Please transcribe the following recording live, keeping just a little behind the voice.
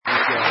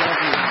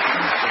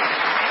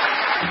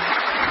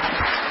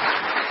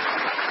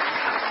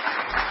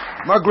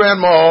My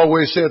grandma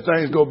always said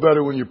things go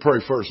better when you pray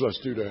first. Let's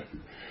do that.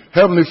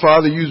 Heavenly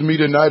Father, use me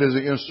tonight as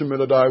an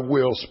instrument of thy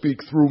will. Speak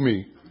through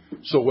me.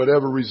 So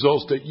whatever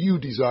results that you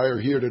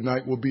desire here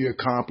tonight will be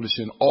accomplished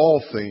in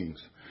all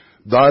things.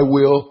 Thy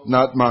will,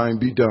 not mine,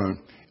 be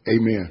done.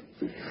 Amen.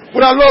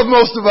 What I love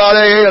most about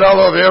AA, and I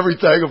love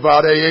everything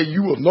about AA,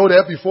 you will know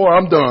that before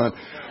I'm done,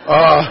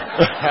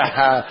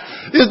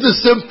 is the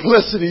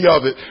simplicity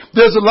of it.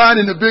 There's a line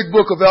in the big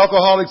book of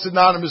Alcoholics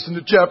Anonymous in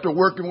the chapter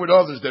Working with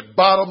Others that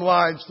bottom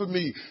lines for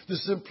me, the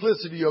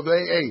simplicity of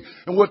AA.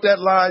 And what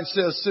that line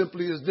says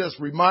simply is this: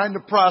 remind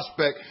the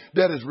prospect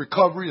that his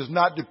recovery is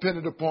not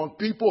dependent upon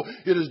people.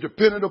 It is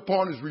dependent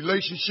upon his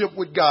relationship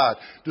with God.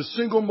 The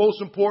single most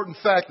important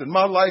fact in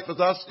my life as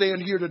I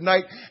stand here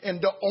tonight,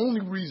 and the only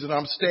reason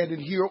I'm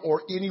standing here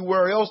or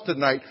anywhere else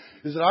tonight,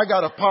 is that I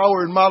got a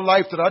power in my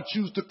life that I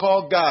choose to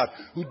call God,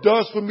 who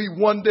does for me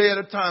one day at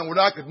a time what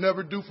I could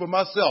never do for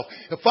myself.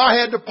 If I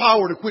had the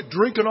power to quit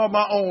drinking on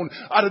my own,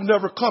 I'd have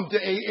never come to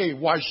AA.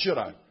 Why should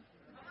I?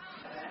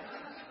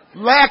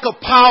 Lack of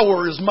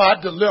power is my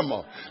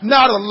dilemma,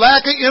 not a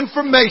lack of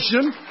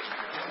information,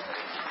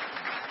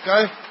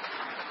 okay?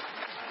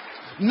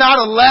 Not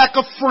a lack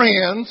of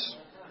friends,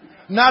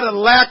 not a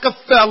lack of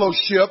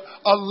fellowship,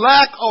 a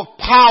lack of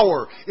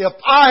power. If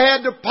I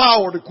had the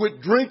power to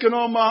quit drinking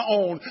on my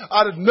own,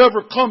 I'd have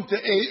never come to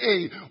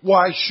AA.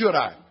 Why should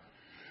I?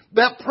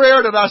 That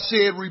prayer that I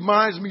said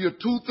reminds me of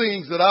two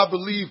things that I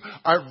believe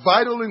are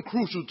vital and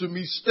crucial to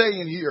me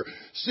staying here.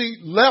 See,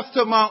 left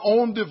to my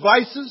own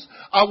devices,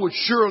 I would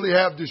surely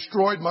have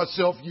destroyed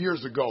myself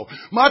years ago.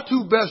 My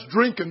two best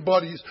drinking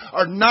buddies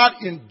are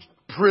not in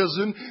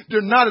prison.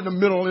 They're not in a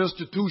mental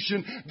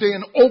institution. They're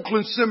in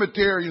Oakland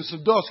Cemetery in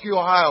Sandusky,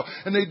 Ohio,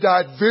 and they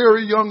died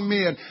very young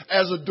men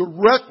as a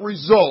direct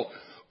result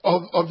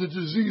of the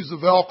disease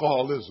of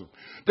alcoholism.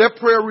 That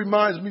prayer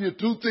reminds me of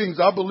two things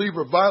I believe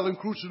are vital and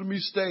crucial to me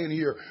staying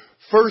here.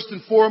 First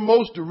and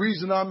foremost, the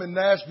reason I'm in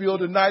Nashville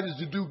tonight is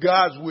to do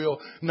God's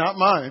will, not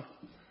mine.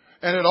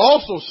 And it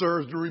also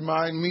serves to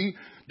remind me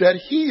that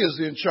He is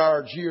in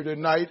charge here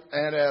tonight.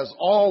 And as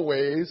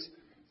always,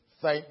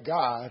 thank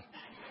God,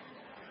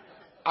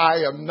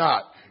 I am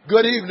not.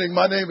 Good evening.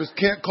 My name is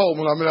Kent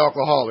Coleman. I'm an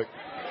alcoholic.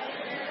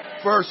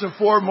 First and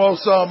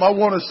foremost, I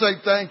want to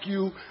say thank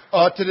you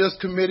to this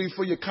committee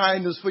for your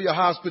kindness, for your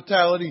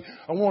hospitality.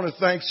 I want to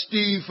thank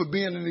Steve for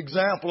being an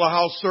example of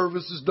how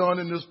service is done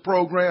in this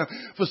program,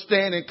 for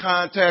staying in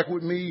contact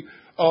with me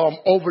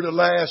over the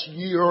last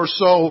year or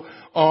so,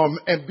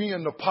 and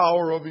being the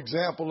power of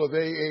example of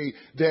AA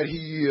that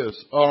he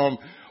is.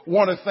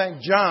 Want to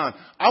thank John.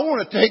 I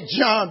want to take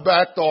John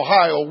back to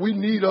Ohio. We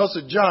need us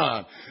a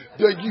John.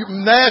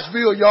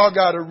 Nashville, y'all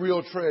got a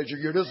real treasure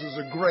here. This is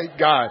a great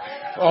guy.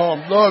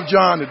 Love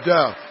John to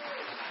death.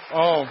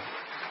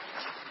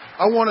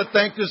 I want to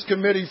thank this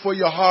committee for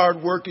your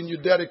hard work and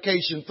your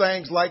dedication.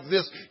 Things like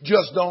this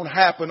just don't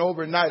happen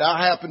overnight.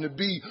 I happen to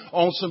be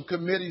on some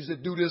committees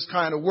that do this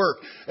kind of work.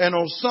 And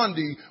on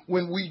Sunday,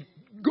 when we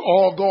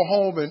all go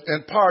home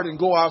and part and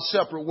go our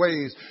separate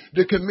ways,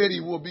 the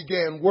committee will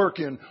begin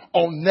working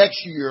on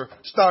next year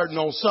starting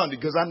on Sunday,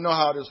 because I know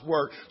how this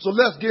works. So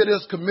let's give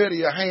this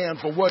committee a hand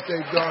for what they've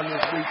done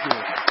this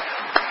weekend.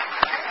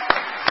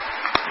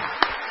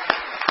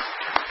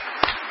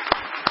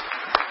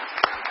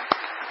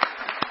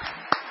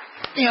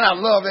 And I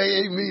love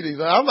AA meetings.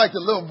 I'm like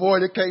the little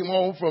boy that came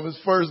home from his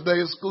first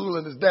day of school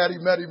and his daddy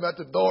met him at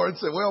the door and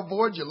said, "Well,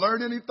 boy, did you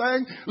learn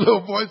anything?"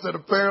 Little boy said,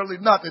 "Apparently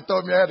not. They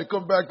told me I had to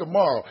come back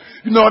tomorrow."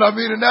 You know what I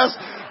mean? And that's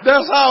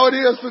how it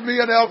is for me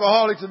in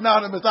Alcoholics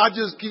Anonymous. I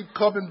just keep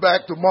coming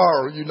back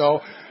tomorrow, you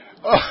know.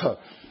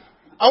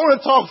 I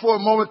want to talk for a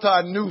moment to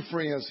our new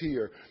friends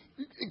here,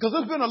 because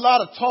there's been a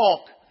lot of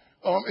talk.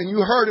 And you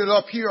heard it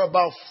up here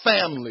about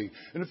family.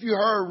 And if you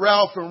heard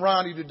Ralph and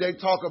Ronnie today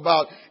talk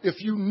about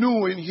if you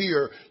new in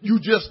here, you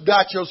just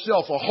got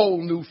yourself a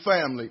whole new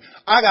family.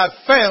 I got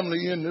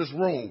family in this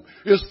room.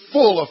 It's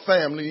full of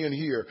family in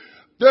here.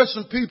 There's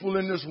some people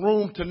in this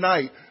room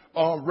tonight.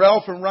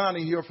 Ralph and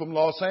Ronnie here from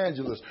Los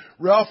Angeles.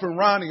 Ralph and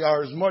Ronnie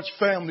are as much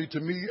family to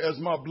me as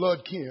my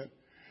blood kin.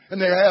 And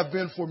they have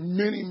been for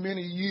many,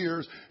 many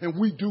years. And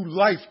we do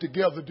life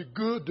together, the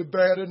good, the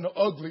bad, and the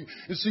ugly.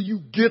 And so you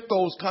get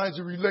those kinds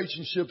of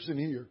relationships in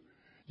here.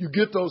 You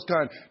get those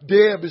kinds.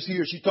 Deb is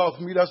here. She talks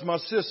to me. That's my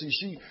sissy.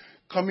 She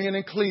come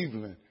in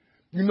Cleveland.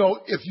 You know,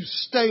 if you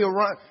stay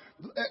around,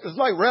 it's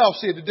like Ralph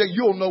said today,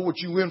 you'll know what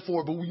you're in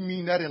for, but we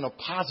mean that in a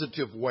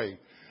positive way.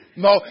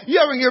 No, you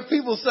ever hear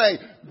people say,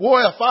 "Boy,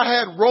 if I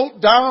had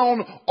wrote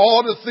down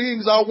all the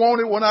things I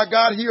wanted when I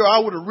got here, I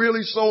would have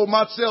really sold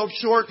myself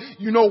short."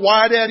 You know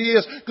why that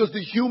is? Because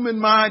the human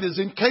mind is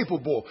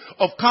incapable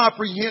of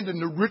comprehending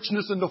the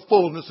richness and the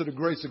fullness of the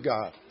grace of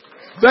God.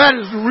 That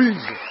is the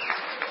reason.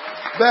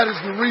 That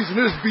is the reason.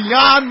 It is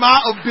beyond my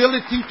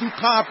ability to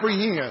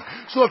comprehend.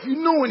 So if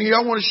you're new in here,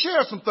 I want to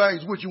share some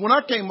things with you. When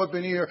I came up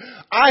in here,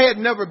 I had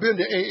never been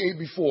to AA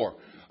before.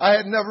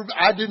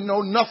 I didn't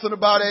know nothing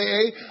about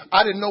AA.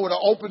 I didn't know what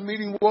an open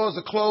meeting was,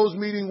 a closed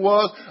meeting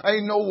was. I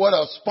didn't know what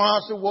a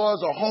sponsor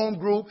was, a home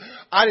group.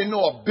 I didn't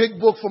know a big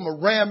book from a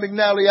Rand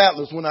McNally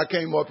Atlas when I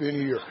came up in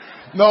here.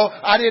 No,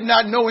 I did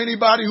not know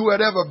anybody who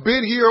had ever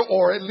been here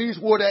or at least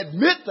would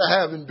admit to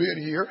having been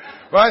here,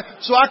 right?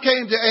 So I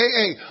came to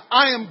AA.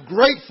 I am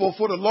grateful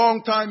for the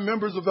longtime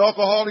members of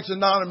Alcoholics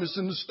Anonymous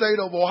in the state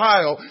of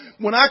Ohio.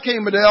 When I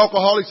came into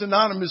Alcoholics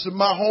Anonymous in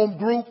my home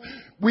group,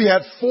 we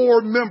had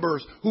 4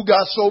 members who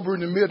got sober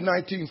in the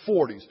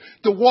mid-1940s.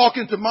 To walk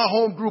into my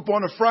home group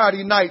on a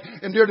Friday night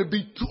and there to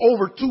be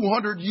over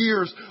 200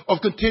 years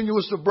of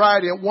continuous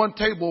sobriety at one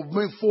table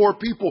with 4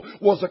 people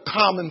was a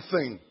common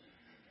thing.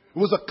 It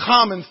was a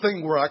common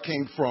thing where I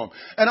came from.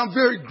 And I'm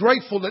very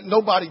grateful that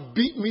nobody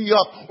beat me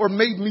up or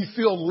made me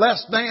feel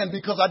less than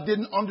because I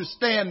didn't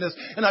understand this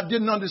and I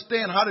didn't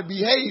understand how to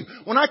behave.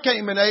 When I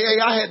came in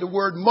AA, I had the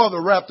word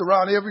mother wrapped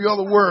around every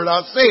other word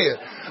I said.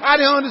 I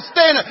didn't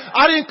understand it.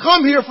 I didn't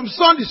come here from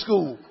Sunday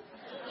school.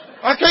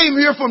 I came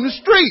here from the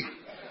street.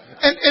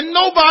 And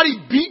nobody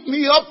beat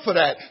me up for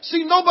that.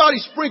 See, nobody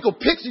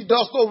sprinkled pixie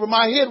dust over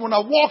my head when I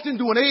walked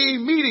into an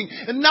AA meeting,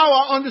 and now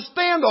I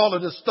understand all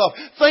of this stuff.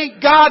 Thank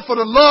God for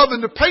the love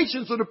and the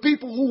patience of the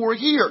people who were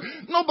here.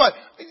 Nobody,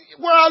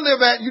 where I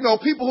live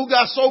at, people who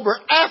got sober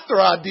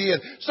after I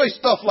did say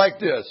stuff like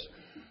this.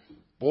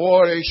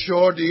 Boy, they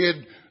sure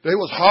did. They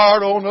was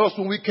hard on us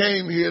when we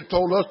came here,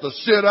 told us to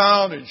sit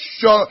down and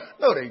shut up.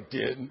 No, they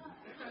didn't.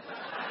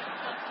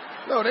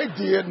 No, they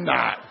did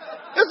not.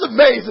 It's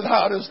amazing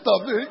how this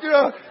stuff is.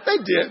 They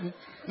didn't.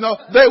 No,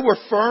 they were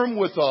firm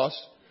with us,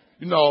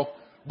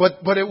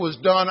 but it was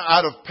done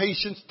out of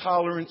patience,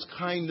 tolerance,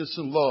 kindness,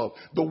 and love.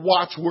 The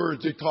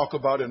watchwords they talk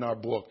about in our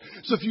book.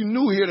 So if you're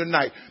new here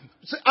tonight,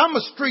 I'm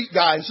a street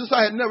guy, and since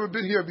I had never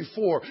been here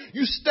before,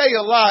 you stay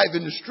alive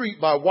in the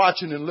street by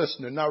watching and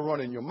listening, not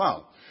running your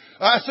mouth.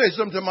 I say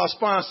something to my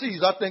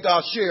sponsees, I think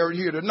I'll share it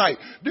here tonight.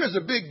 There's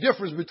a big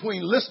difference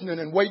between listening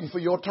and waiting for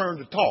your turn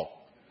to talk.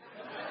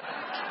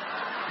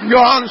 You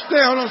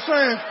understand what I'm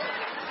saying?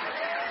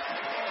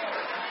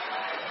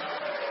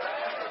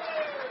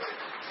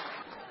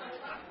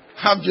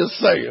 I'm just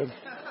saying.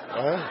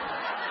 Right?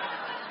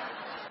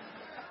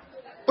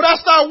 But I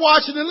started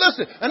watching and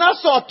listening, and I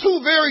saw 2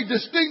 very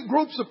distinct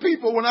groups of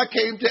people when I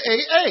came to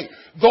AA.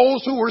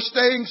 Those who were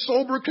staying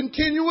sober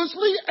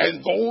continuously and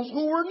those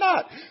who were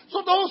not.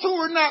 So those who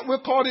were not,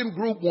 we'll call them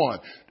group 1.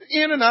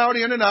 In and out,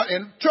 in and out.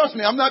 And trust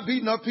me, I'm not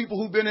beating up people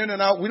who've been in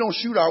and out. We don't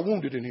shoot our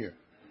wounded in here.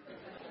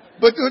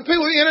 But when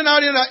people were in and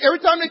out,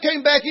 every time they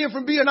came back in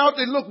from being out,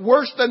 they looked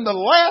worse than the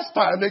last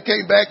time they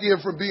came back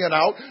in from being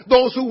out.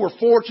 Those who were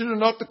fortunate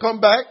enough to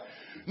come back.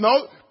 No,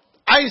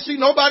 I ain't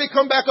see nobody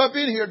come back up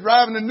in here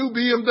driving a new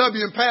BMW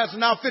and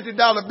passing out $50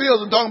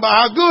 bills and talking about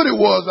how good it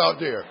was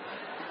out there.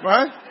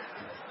 Right?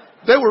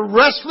 They were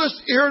restless,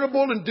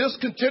 irritable, and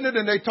discontented,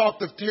 and they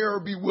talked of terror,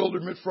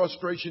 bewilderment,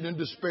 frustration, and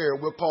despair.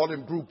 We'll call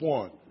them group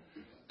 1.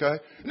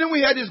 Okay? And then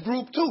we had this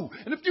group 2.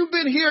 And if you've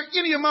been here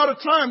any amount of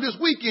time this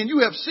weekend,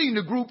 you have seen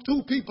the group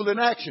 2 people in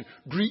action.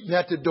 Greeting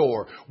at the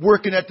door,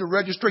 working at the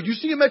register. You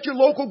see them at your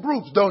local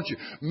groups, don't you?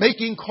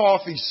 Making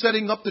coffee,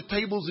 setting up the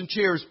tables and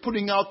chairs,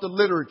 putting out the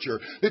literature.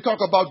 They talk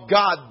about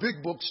God,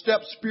 big book,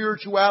 steps,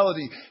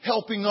 spirituality,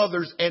 helping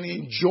others, and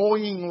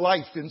enjoying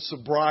life in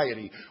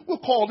sobriety. We'll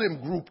call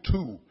them group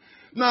 2.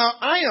 Now,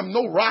 I am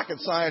no rocket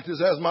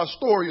scientist, as my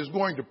story is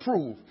going to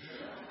prove.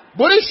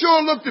 But it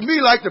sure looked to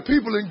me like the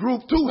people in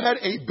group 2 had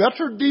a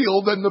better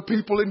deal than the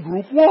people in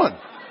group 1.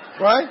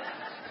 Right?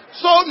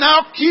 So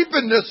now,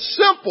 keeping this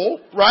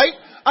simple, right,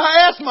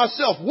 I asked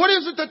myself, what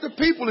is it that the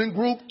people in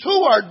group 2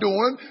 are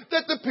doing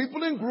that the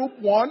people in group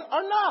 1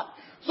 are not?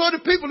 So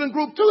the people in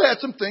group 2 had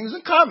some things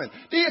in common.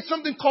 They had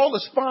something called a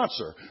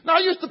sponsor. Now, I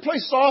used to play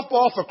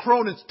softball for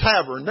Cronin's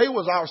Tavern. They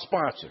was our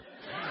sponsor.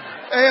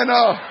 And,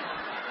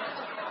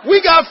 we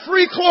got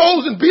free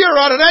clothes and beer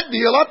out of that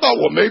deal. I thought,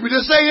 well, maybe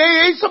this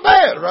AA ain't so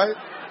bad, right?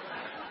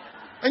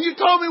 And you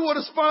told me what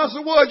a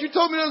sponsor was. You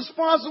told me that a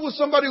sponsor was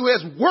somebody who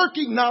has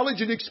working knowledge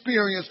and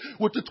experience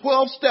with the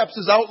 12 steps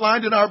as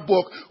outlined in our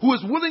book, who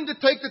is willing to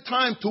take the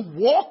time to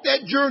walk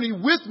that journey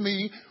with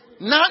me,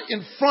 not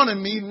in front of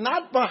me,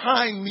 not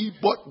behind me,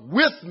 but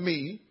with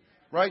me.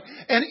 Right?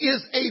 And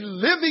is a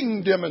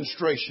living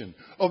demonstration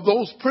of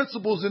those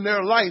principles in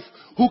their life,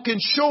 who can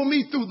show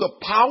me through the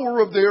power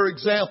of their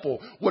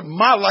example what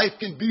my life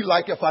can be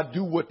like if I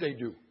do what they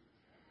do.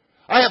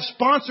 I have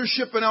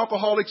sponsorship in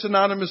Alcoholics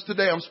Anonymous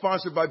today. I'm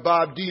sponsored by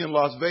Bob D. in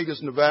Las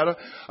Vegas, Nevada.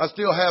 I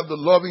still have the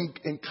loving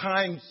and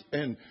kind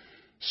and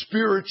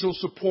spiritual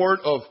support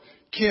of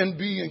Ken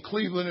B. in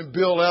Cleveland and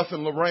Bill F.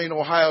 in Lorain,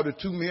 Ohio, the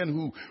 2 men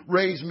who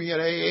raised me at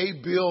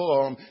AA.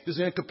 Bill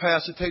is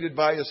incapacitated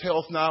by his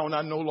health now, and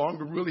I no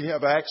longer really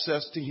have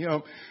access to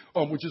him,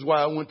 which is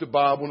why I went to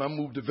Bob when I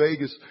moved to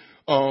Vegas.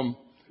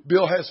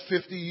 Bill has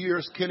 50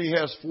 years. Kenny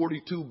has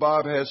 42.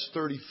 Bob has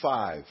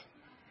 35.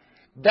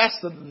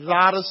 That's a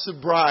lot of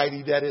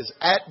sobriety that is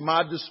at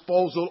my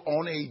disposal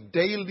on a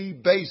daily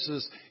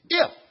basis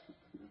if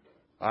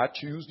I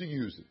choose to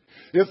use it.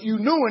 If you're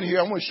new in here,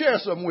 I'm going to share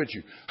something with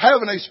you.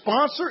 Having a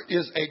sponsor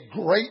is a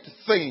great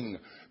thing.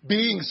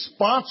 Being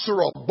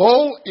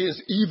sponsorable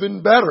is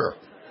even better.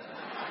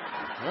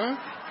 Huh?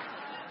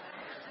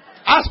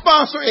 I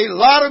sponsor a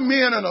lot of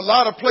men in a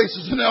lot of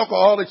places in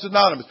Alcoholics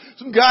Anonymous.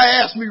 Some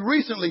guy asked me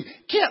recently,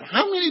 Kent,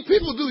 how many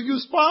people do you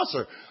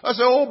sponsor? I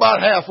said, about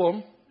half of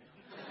them.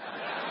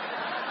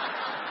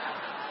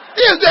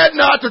 Is that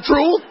not the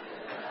truth?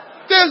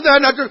 Is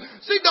that not true?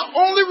 See, the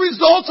only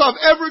results I've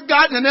ever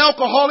gotten in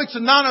Alcoholics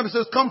Anonymous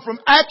has come from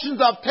actions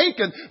I've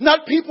taken,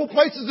 not people,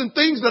 places, and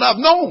things that I've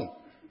known.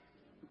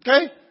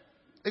 Okay?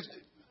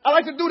 I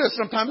like to do this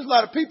sometimes. There's a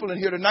lot of people in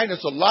here tonight.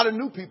 There's a lot of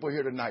new people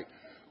here tonight.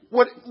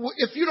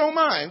 If you don't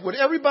mind, would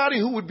everybody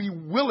who would be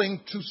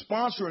willing to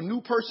sponsor a new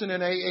person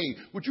in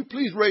AA, would you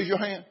please raise your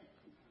hand?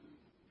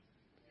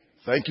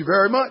 Thank you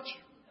very much.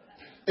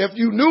 If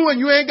you new and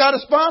you ain't got a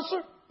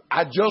sponsor,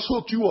 I just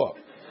hooked you up.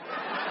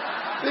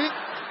 See?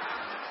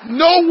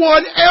 No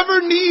one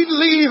ever need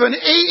leave an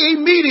AA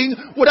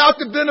meeting without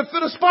the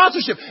benefit of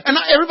sponsorship. And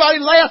everybody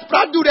laughs, but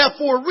I do that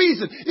for a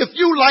reason. If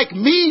you like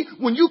me,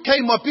 when you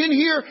came up in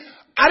here,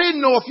 I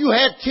didn't know if you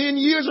had 10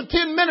 years or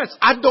 10 minutes.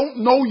 I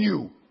don't know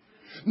you.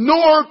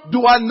 Nor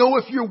do I know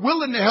if you're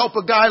willing to help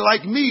a guy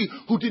like me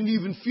who didn't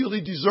even feel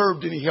he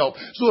deserved any help.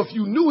 So if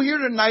you're new here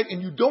tonight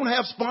and you don't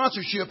have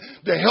sponsorship,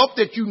 the help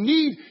that you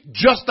need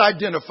just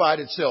identified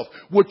itself.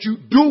 What you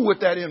do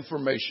with that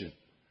information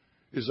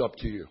is up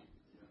to you.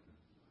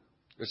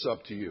 It's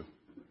up to you.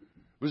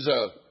 It was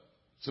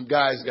some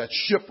guys got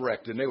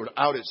shipwrecked and they were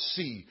out at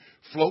sea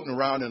floating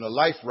around in a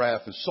life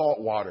raft in salt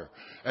water.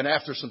 And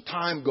after some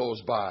time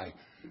goes by,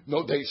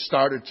 they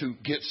started to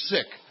get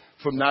sick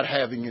from not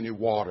having any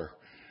water.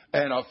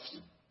 And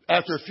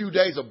after a few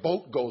days, a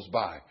boat goes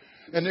by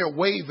and they're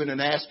waving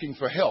and asking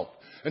for help.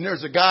 And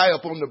there's a guy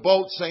up on the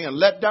boat saying,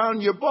 let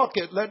down your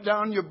bucket, let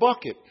down your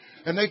bucket.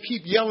 And they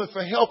keep yelling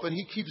for help and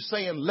he keeps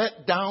saying,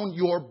 let down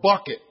your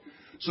bucket.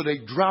 So they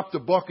dropped the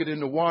bucket in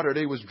the water.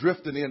 They was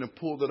drifting in and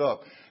pulled it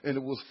up and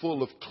it was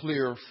full of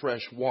clear,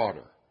 fresh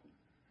water.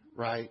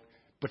 Right?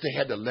 But they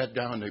had to let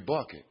down their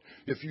bucket.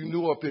 If you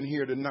knew up in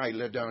here tonight,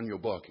 let down your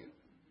bucket.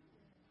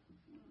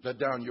 Let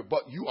down your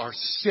butt. You are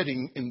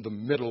sitting in the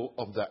middle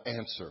of the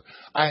answer.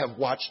 I have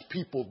watched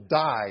people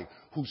die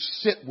who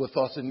sit with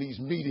us in these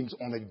meetings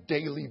on a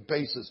daily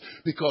basis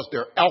because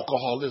their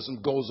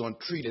alcoholism goes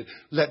untreated.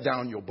 Let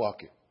down your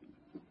bucket.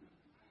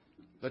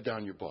 Let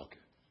down your bucket.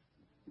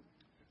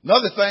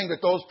 Another thing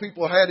that those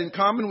people had in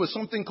common was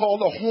something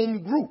called a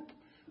home group,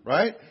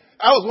 right?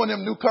 I was one of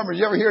them newcomers.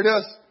 You ever hear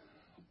this?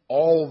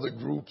 All the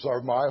groups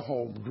are my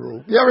home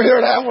group. You ever hear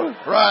that one?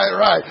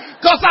 Right.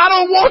 Because I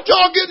don't want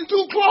y'all getting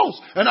too close.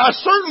 And I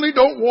certainly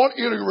don't want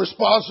any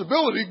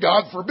responsibility,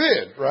 God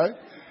forbid, right?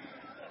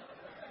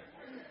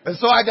 And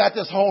so I got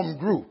this home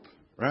group,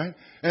 right?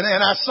 And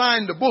I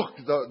signed the book,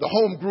 the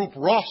home group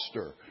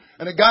roster.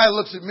 And the guy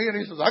looks at me and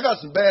he says, I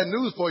got some bad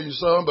news for you,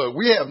 son, but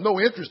we have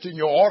no interest in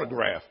your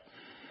autograph.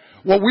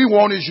 What we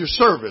want is your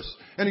service.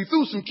 And he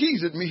threw some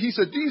keys at me. He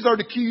said, these are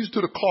the keys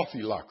to the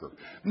coffee locker.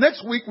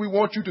 Next week, we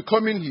want you to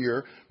come in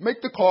here,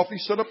 make the coffee,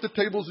 set up the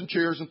tables and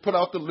chairs, and put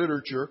out the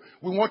literature.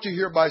 We want you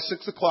here by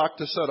 6 o'clock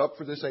to set up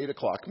for this 8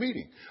 o'clock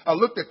meeting. I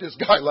looked at this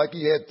guy like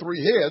he had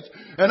 3 heads,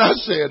 and I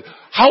said,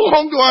 how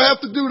long do I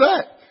have to do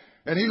that?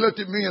 And he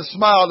looked at me and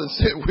smiled and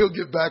said, we'll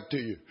get back to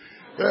you.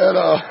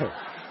 And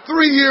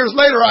 3 years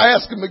later, I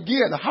asked him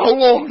again, how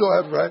long do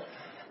I have, right?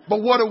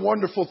 But what a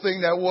wonderful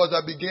thing that was.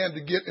 I began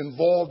to get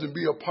involved and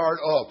be a part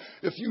of.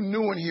 If you're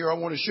new in here, I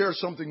want to share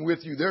something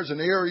with you. There's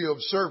an area of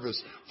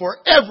service for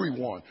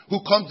everyone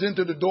who comes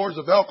into the doors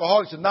of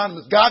Alcoholics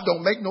Anonymous. God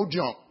don't make no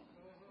jump.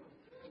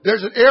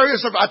 There's an area of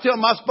service. I tell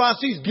my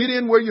sponsees, get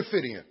in where you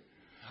fit in.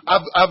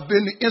 I've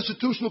been the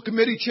institutional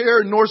committee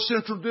chair in North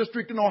Central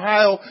District in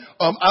Ohio.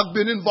 I've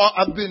been involved.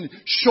 I've been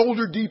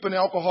shoulder deep in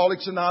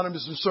Alcoholics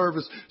Anonymous in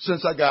service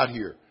since I got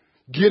here.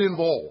 Get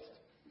involved.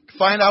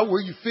 Find out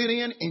where you fit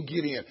in and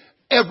get in.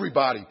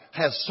 Everybody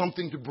has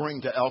something to bring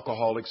to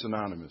Alcoholics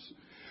Anonymous.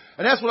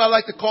 And that's what I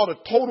like to call the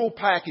total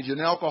package in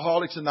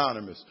Alcoholics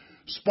Anonymous.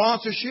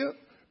 Sponsorship,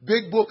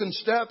 big book and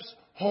steps,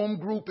 home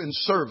group, and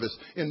service.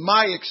 In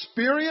my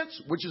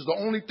experience, which is the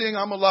only thing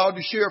I'm allowed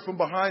to share from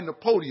behind the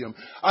podium,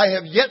 I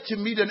have yet to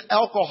meet an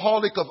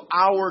alcoholic of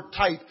our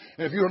type.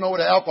 And if you don't know what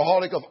an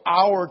alcoholic of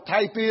our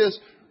type is,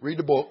 read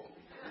the book.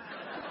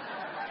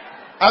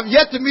 I've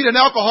yet to meet an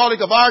alcoholic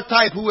of our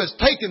type who has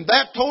taken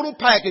that total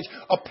package,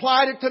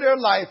 applied it to their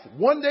life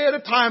one day at a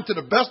time to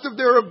the best of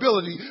their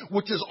ability,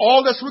 which is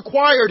all that's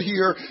required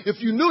here. If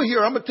you're new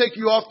here, I'm going to take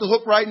you off the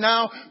hook right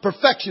now.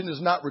 Perfection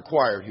is not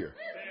required here.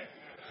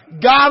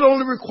 God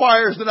only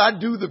requires that I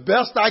do the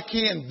best I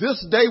can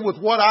this day with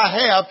what I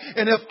have.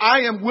 And if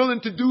I am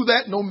willing to do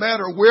that, no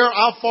matter where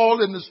I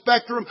fall in the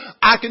spectrum,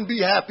 I can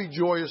be happy,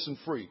 joyous, and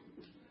free.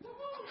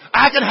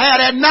 I can have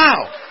that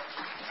now.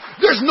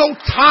 There's no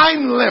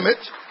time limit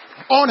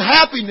on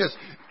happiness.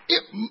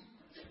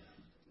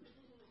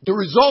 The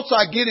results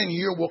I get in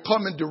here will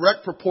come in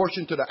direct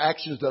proportion to the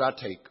actions that I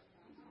take.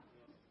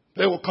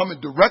 They will come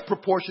in direct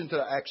proportion to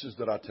the actions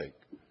that I take.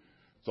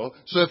 So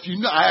if you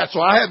know,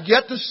 I have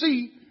yet to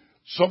see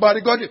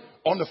somebody go.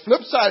 On the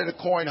flip side of the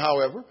coin,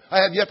 however,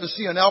 I have yet to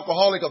see an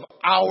alcoholic of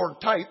our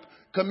type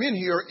come in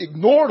here,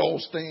 ignore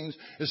those things,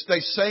 and stay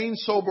sane,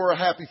 sober, or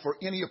happy for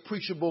any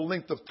appreciable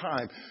length of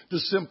time. The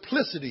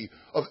simplicity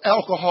of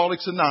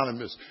Alcoholics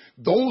Anonymous.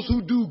 Those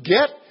who do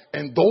get,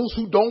 and those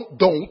who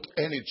don't,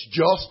 and it's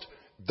just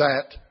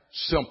that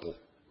simple.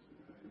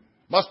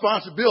 My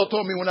sponsor Bill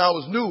told me when I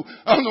was new,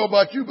 I don't know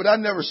about you, but I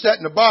never sat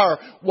in a bar,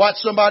 watched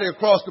somebody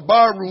across the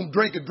bar room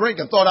drink a drink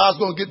and thought I was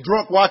going to get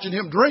drunk watching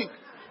him drink.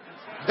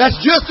 That's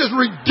just as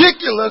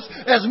ridiculous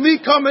as me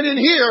coming in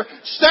here,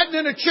 sitting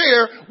in a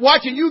chair,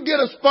 watching you get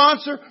a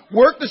sponsor,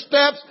 work the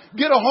steps,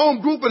 get a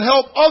home group and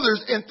help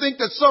others and think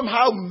that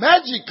somehow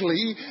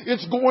magically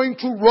it's going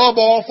to rub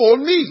off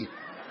on me.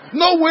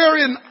 Nowhere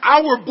in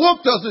our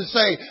book does it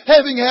say,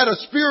 having had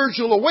a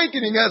spiritual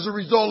awakening as a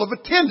result of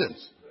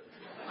attendance.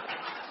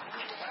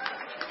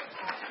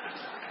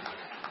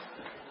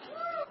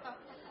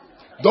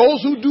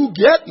 Those who do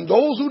get and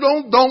those who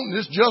don't. And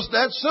it's just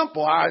that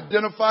simple. I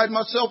identified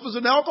myself as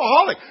an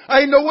alcoholic. I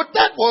didn't know what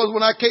that was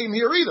when I came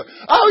here either.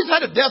 I always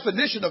had a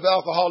definition of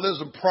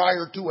alcoholism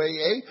prior to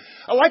AA.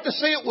 I like to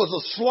say it was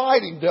a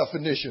sliding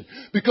definition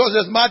because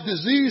as my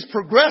disease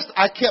progressed,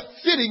 I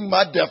kept fitting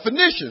my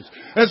definitions.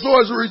 And so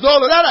as a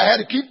result of that, I had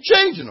to keep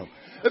changing them.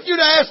 If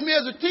you'd asked me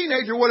as a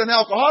teenager what an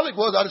alcoholic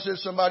was, I'd have said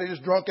somebody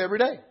that's drunk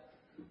every day.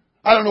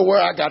 I don't know where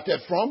I got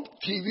that from.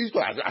 TV's,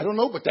 I don't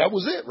know, but that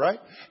was it, right?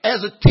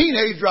 As a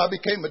teenager, I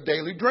became a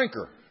daily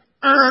drinker.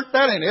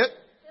 That ain't it.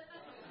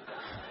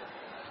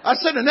 I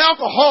said an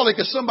alcoholic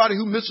is somebody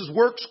who misses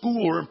work,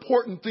 school, or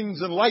important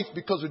things in life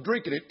because of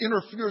drinking. It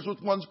interferes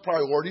with one's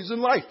priorities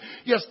in life.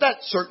 Yes, that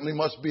certainly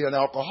must be an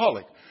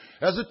alcoholic.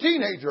 As a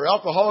teenager,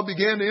 alcohol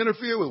began to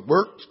interfere with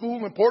work,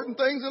 school, important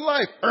things in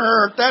life.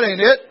 That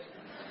ain't it.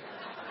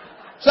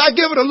 So I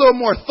give it a little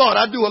more thought.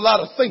 I do a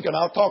lot of thinking.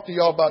 I'll talk to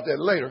y'all about that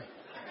later.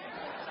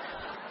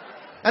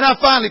 And I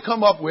finally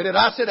come up with it.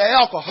 I said an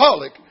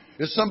alcoholic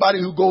is somebody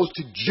who goes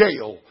to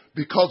jail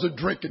because of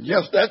drinking.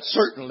 Yes, that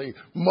certainly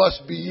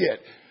must be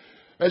it.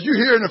 As you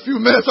hear in a few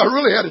minutes, I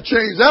really had to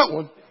change that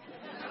one.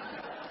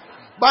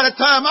 By the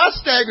time I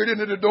staggered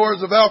into the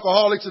doors of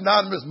Alcoholics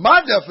Anonymous,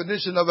 my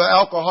definition of an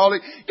alcoholic,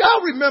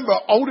 y'all remember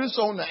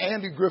Otis on the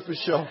Andy Griffith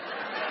Show?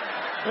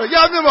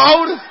 Y'all remember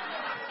Otis?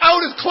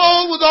 Otis'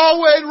 clothes was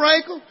always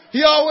wrinkled.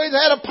 He always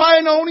had a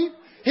pint on him.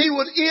 He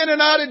was in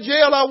and out of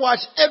jail. I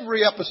watched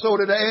every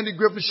episode of the Andy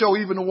Griffith Show,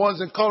 even the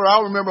ones in color.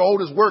 I remember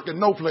Otis working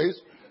no place,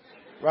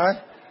 right?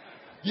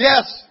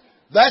 Yes,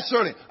 that's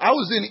certainly. I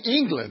was in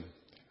England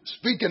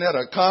speaking at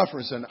a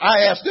conference, and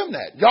I asked them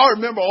that. Y'all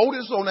remember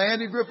Otis on the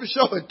Andy Griffith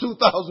Show? And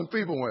 2,000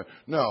 people went,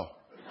 no.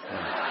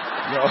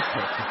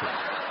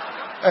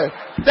 Hey,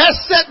 that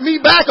set me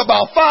back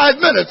about 5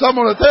 minutes, I'm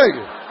going to tell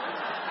you.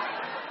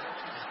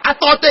 I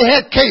thought they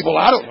had cable.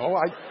 I don't know.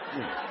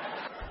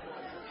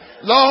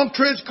 Long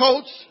trench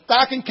coats,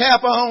 stocking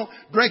cap on,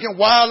 drinking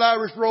Wild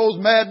Irish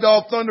Rose, Mad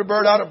Dog,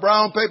 Thunderbird out of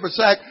brown paper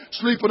sack,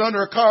 sleeping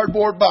under a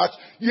cardboard box.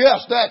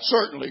 Yes, that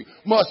certainly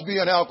must be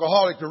an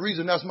alcoholic. The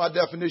reason that's my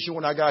definition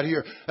when I got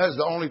here, that's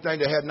the only thing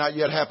that had not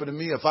yet happened to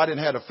me. If I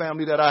didn't have a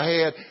family that I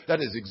had, that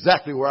is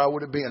exactly where I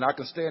would have been. I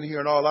can stand here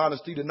in all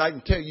honesty tonight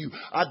and tell you,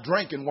 I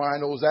drank in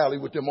Wino's Alley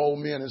with them old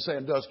men in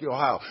Sandusky,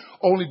 Ohio.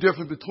 Only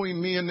difference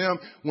between me and them,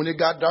 when it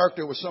got dark,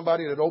 there was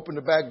somebody that opened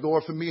the back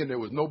door for me and there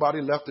was nobody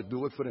left to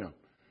do it for them.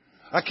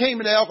 I came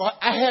into alcohol.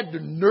 I had the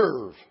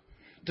nerve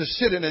to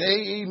sit in an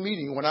AA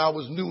meeting when I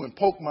was new and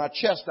poke my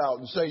chest out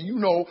and say,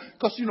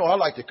 because I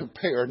like to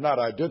compare, not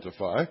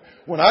identify,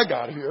 when I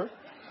got here.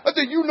 I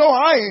said,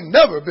 I ain't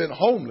never been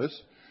homeless.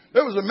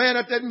 There was a man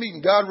at that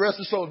meeting, God rest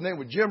his soul, his name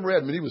was Jim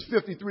Redmond. He was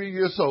 53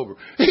 years sober.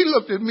 He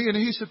looked at me and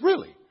he said,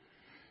 really?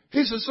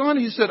 He said, son,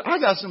 I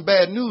got some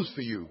bad news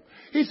for you.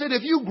 He said,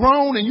 if you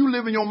grown and you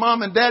live in your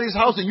mom and daddy's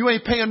house and you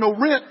ain't paying no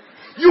rent,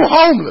 you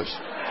homeless.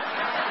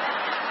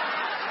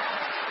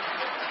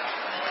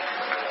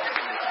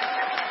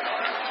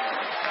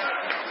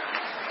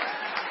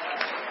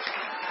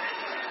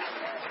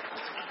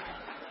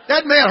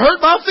 That man hurt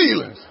my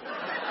feelings.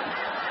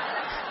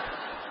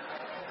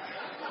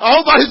 I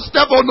hope I didn't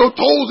step on no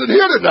toes in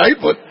here tonight,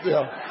 but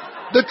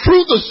the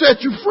truth will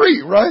set you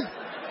free, right?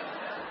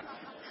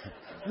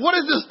 What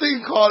is this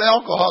thing called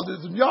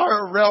alcoholism? Y'all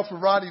heard Ralph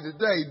Ferrati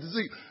today.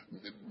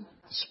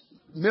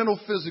 Mental,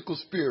 physical,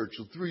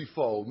 spiritual,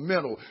 threefold.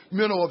 Mental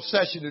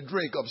obsession to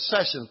drink.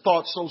 Obsession,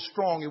 thought so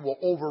strong it will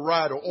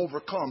override or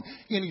overcome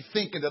any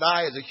thinking that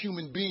I as a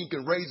human being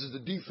can raise as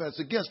a defense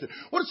against it.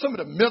 What are some of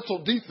the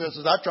mental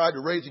defenses I tried to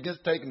raise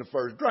against taking the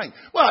first drink?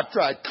 Well, I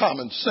tried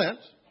common sense.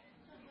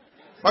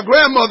 My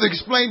grandmother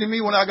explained to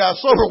me when I got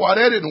sober why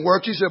that didn't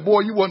work. She said, boy,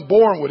 you wasn't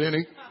born with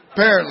any,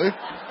 apparently.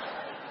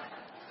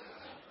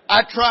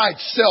 I tried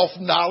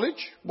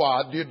self-knowledge. Well,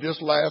 I did this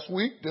last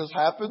week. This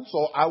happened,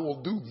 so I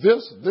will do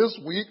this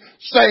week.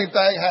 Same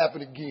thing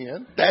happened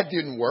again. That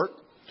didn't work.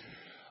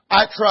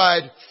 I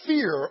tried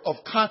fear of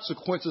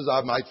consequences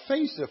I might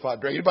face if I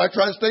drank. Anybody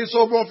try to stay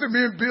sober off of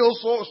me and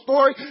Bill's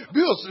story?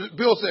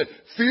 Bill said,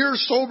 fear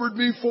sobered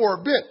me for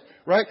a bit.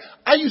 right?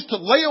 I used to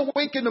lay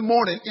awake in the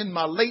morning in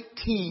my late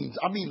teens,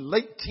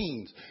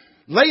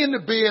 lay in the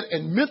bed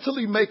and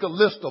mentally make a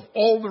list of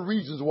all the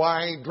reasons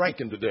why I ain't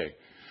drinking today.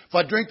 If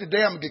I drink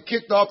today, I'm going to get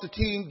kicked off the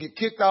team, get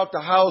kicked out the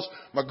house.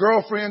 My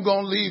girlfriend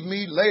going to leave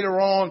me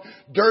later on.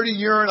 Dirty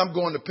urine. I'm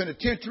going to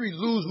penitentiary,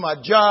 lose my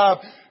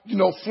job,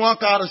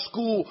 flunk out of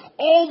school.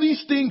 All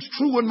these things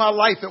true in my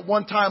life at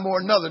one time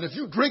or another. And if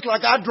you drink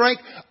like I drank,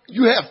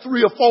 you have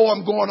 3 or 4 of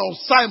them going on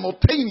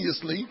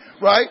simultaneously,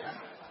 right?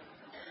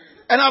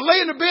 And I lay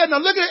in the bed and I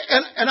look at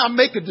it and I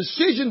make a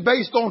decision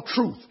based on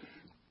truth.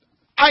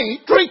 I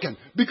ain't drinking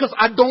because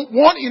I don't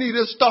want any of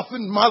this stuff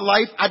in my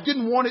life. I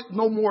didn't want it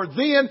no more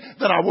then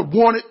than I would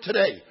want it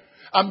today.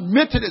 I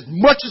meant it as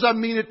much as I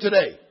mean it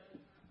today.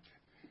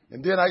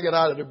 And then I get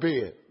out of the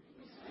bed.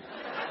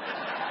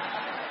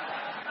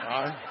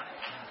 All right.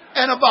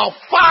 And about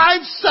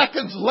 5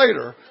 seconds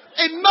later,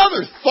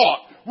 another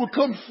thought will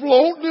come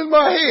floating in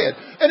my head.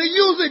 And it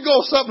usually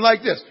goes something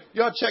like this.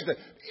 Y'all check that.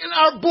 In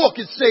our book,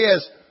 it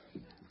says,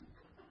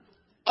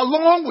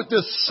 along with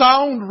this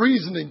sound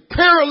reasoning,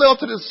 parallel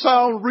to this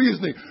sound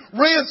reasoning,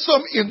 ran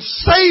some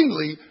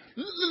insanely,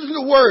 listen to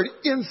the word,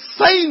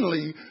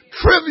 insanely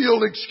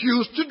trivial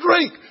excuse to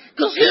drink.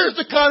 Because here's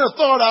the kind of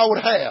thought I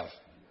would have.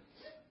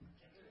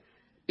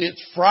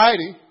 It's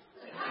Friday.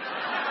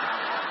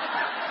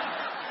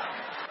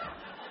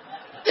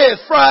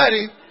 It's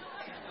Friday.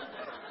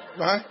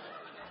 Right?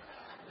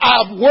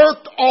 I've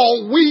worked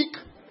all week,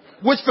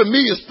 which for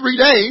me is 3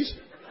 days.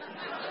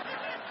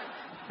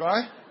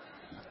 Right?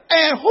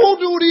 And who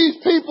do these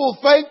people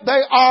think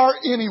they are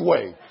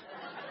anyway?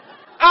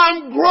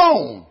 I'm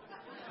grown.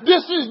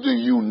 This is the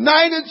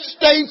United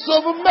States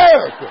of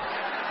America.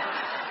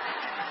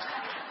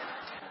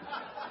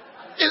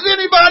 Is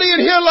anybody in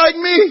here like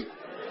me?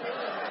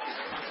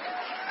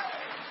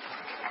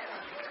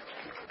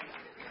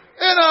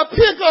 And I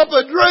pick up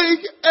a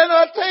drink and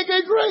I take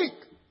a drink.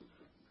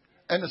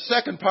 And the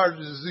second part of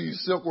the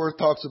disease Silkworth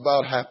talks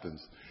about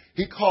happens.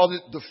 He called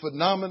it the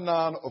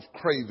phenomenon of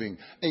craving,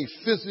 a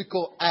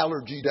physical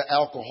allergy to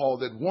alcohol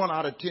that 1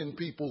 out of 10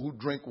 people who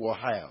drink will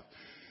have.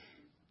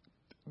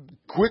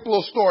 Quick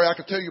little story I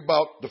could tell you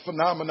about the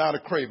phenomenon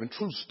of craving.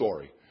 True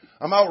story.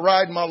 I'm out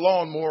riding my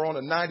lawnmower on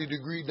a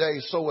 90-degree day,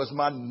 so is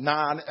my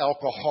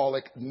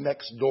non-alcoholic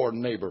next door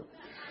neighbor.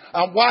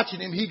 I'm watching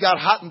him. He got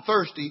hot and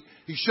thirsty.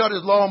 He shut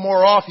his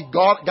lawnmower off. He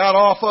got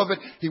off of it.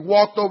 He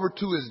walked over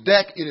to his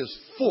deck. It is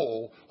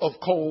full of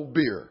cold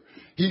beer.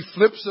 He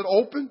flips it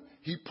open.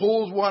 He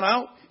pulls one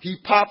out. He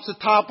pops the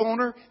top on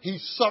her. He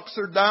sucks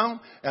her down.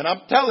 And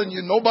I'm telling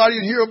you, nobody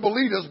in here will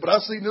believe this, but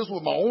I've seen this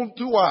with my own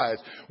 2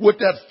 eyes. With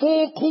that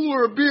full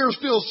cooler of beer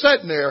still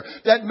sitting there,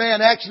 that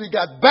man actually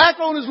got back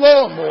on his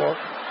lawnmower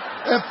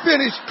and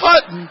finished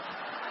cutting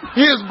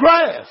his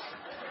grass.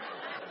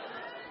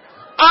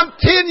 I'm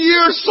 10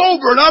 years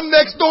sober and I'm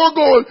next door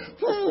going,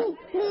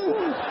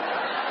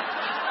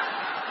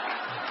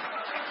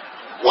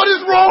 what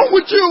is wrong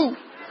with you?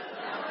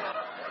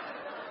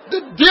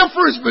 The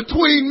difference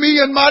between me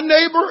and my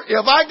neighbor,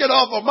 if I get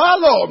off of my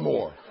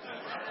lawnmower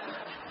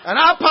and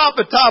I pop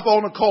the top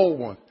on a cold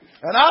one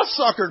and I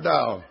suck her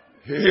down,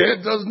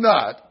 it does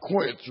not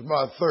quench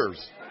my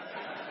thirst.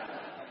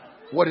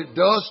 What it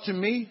does to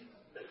me,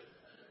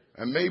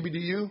 and maybe to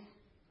you,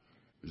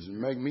 is it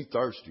make me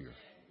thirstier.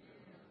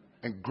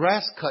 And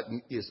grass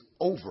cutting is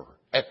over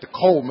at the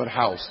Coleman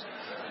house.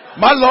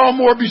 My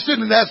lawnmower be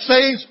sitting in that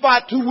same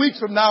spot 2 weeks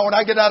from now when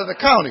I get out of the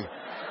county.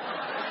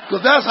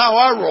 Because that's how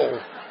I roll.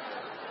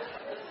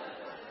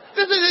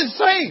 This is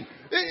insane.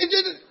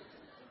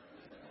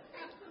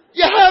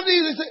 You have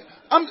these.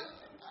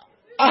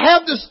 I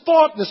have this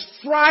thought, this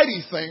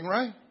Friday thing,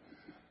 right?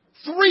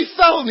 3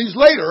 felonies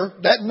later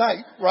that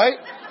night, right?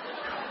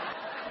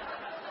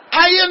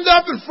 I end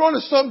up in front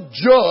of some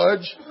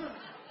judge,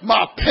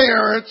 my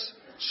parents,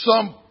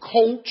 some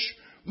coach,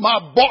 my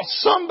boss,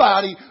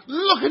 somebody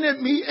looking at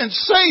me and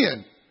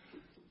saying,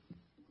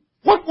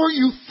 what were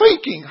you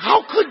thinking?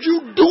 How could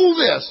you do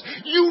this?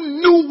 You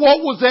knew what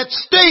was at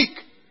stake.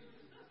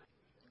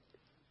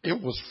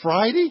 It was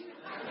Friday?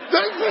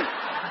 That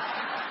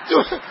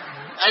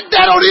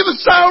don't even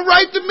sound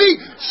right to me.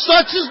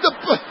 Such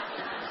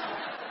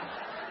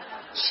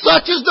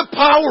is the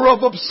power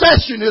of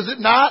obsession, is it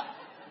not?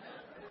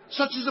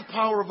 Such is the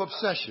power of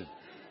obsession.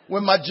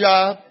 When my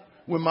job,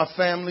 when my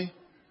family,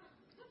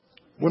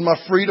 when my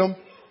freedom,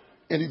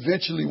 and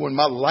eventually when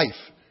my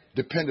life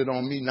depended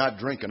on me not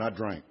drinking, I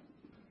drank.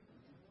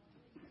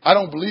 I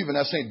don't believe in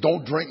that saying,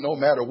 don't drink no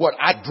matter what.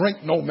 I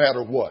drink no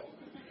matter what.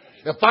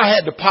 If I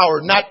had the power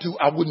not to,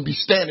 I wouldn't be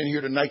standing here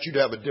tonight. You'd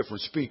have a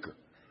different speaker.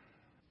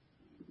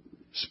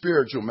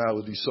 Spiritual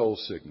malady, soul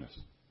sickness.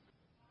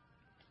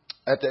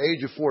 At the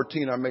age of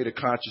 14, I made a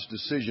conscious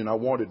decision. I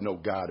wanted no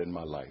God in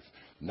my life.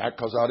 Not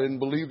because I didn't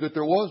believe that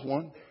there was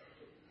one.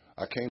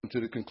 I came to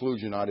the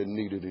conclusion I didn't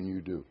need it and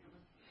you do.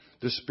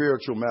 This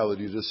spiritual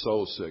malady, this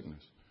soul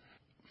sickness.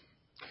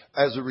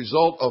 As a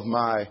result of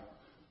my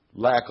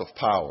lack of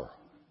power,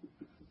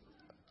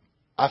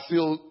 I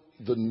feel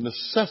the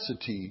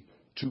necessity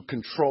to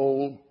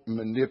control,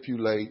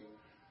 manipulate,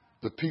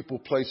 the people,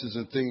 places,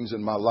 and things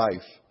in my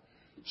life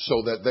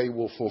so that they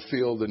will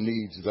fulfill the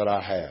needs that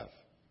I have.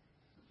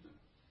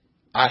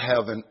 I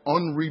have an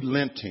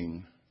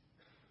unrelenting,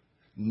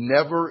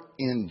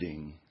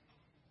 never-ending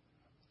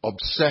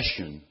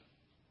obsession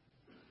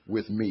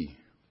with me.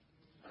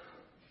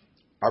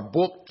 Our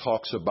book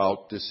talks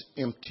about this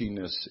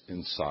emptiness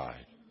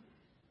inside,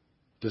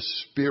 the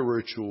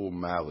spiritual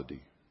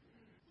malady.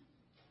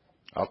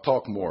 I'll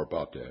talk more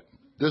about that.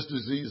 This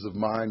disease of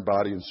mind,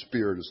 body, and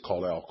spirit is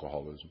called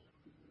alcoholism.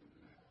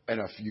 And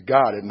if you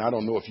got it, and I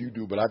don't know if you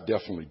do, but I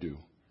definitely do,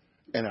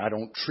 and I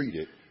don't treat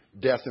it,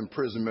 death,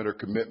 imprisonment, or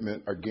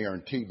commitment are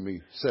guaranteed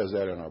me, says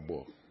that in our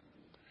book.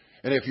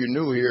 And if you're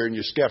new here and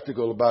you're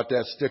skeptical about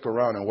that, stick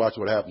around and watch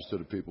what happens to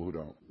the people who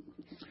don't.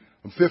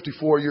 I'm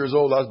 54 years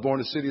old. I was born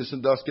in the city of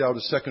Sandusky. I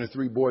was the second of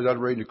three boys. I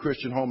was raised in a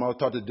Christian home. I was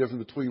taught the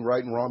difference between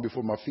right and wrong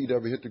before my feet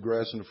ever hit the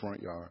grass in the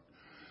front yard.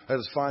 I had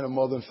as fine a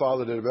mother and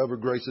father that have ever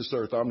graced this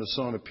earth. I'm the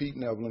son of Pete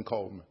and Evelyn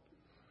Coleman.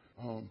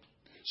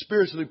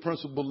 Spiritually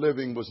principled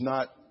living was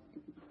not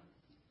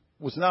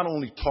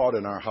only taught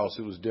in our house,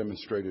 it was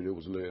demonstrated, it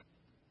was lived.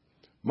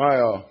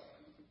 My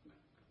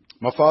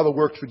father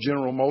worked for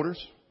General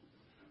Motors.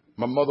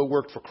 My mother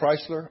worked for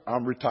Chrysler.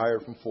 I'm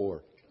retired from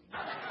Ford.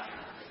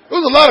 There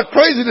was a lot of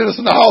craziness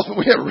in the house, but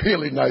we had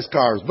really nice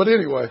cars. But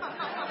anyway,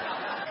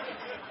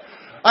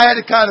 I had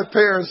the kind of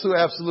parents who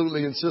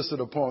absolutely insisted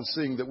upon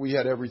seeing that we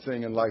had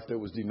everything in life that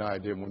was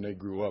denied them when they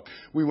grew up.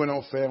 We went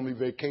on family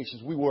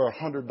vacations. We wore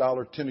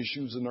 $100 tennis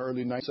shoes in the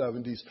early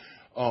 1970s,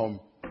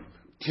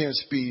 10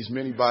 speeds,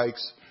 mini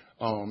bikes,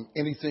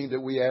 anything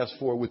that we asked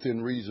for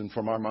within reason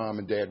from our mom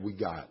and dad, we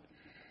got.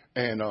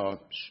 And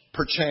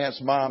perchance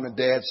mom and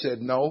dad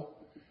said no.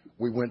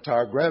 We went to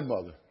our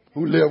grandmother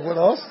who lived with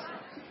us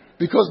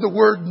because the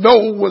word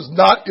no was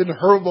not in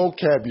her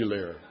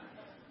vocabulary.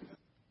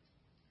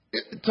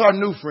 To our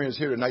new friends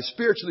here tonight,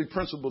 spiritually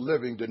principled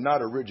living did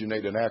not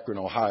originate in Akron,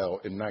 Ohio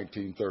in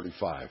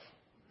 1935.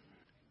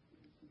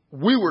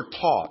 We were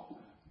taught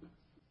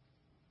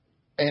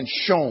and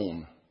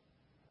shown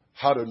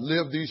how to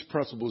live these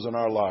principles in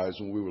our lives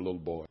when we were little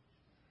boys.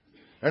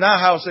 In our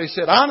house, they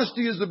said,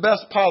 honesty is the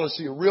best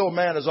policy. A real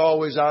man is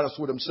always honest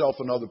with himself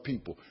and other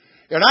people.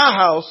 In our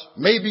house,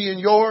 maybe in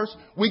yours,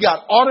 we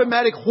got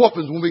automatic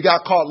whoopings when we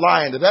got caught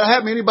lying. Did that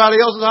happen in anybody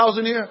else's house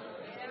in here?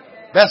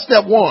 That's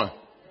step one.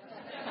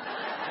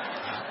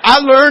 I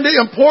learned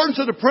the importance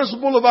of the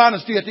principle of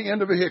honesty at the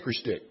end of a hickory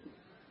stick.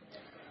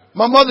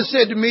 My mother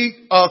said to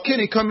me,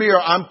 Kenny, come here.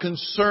 I'm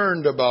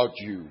concerned about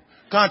you.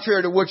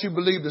 Contrary to what you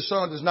believe, the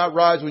sun does not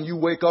rise when you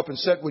wake up and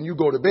set when you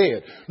go to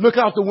bed. Look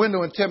out the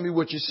window and tell me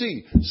what you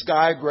see.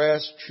 Sky,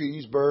 grass,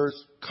 trees, birds,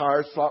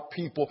 cars, flock,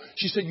 people.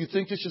 She said, you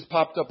think this just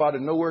popped up out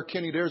of nowhere?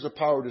 Kenny, there's a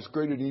power that's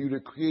greater than you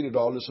that created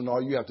all this, and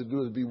all you have to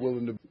do is be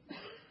willing to.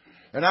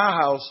 In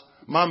our house,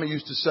 Mama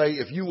used to say,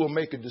 if you will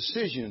make a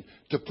decision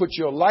to put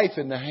your life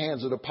in the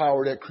hands of the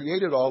power that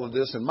created all of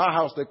this, in my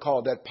house they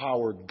called that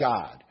power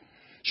God.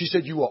 She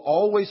said, you will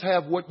always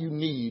have what you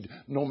need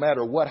no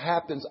matter what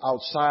happens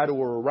outside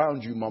or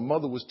around you. My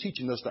mother was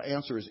teaching us the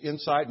answer is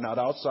inside, not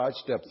outside,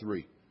 step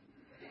 3.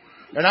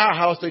 In our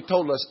house, they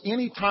told us,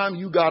 anytime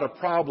you got a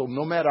problem,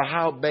 no matter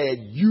how bad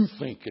you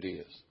think it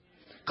is,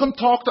 come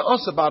talk to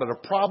us about it.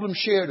 A problem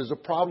shared is a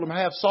problem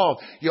half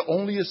solved. You're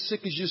only as sick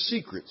as your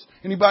secrets.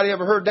 Anybody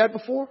ever heard that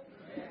before?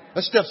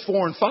 That's steps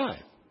 4 and 5.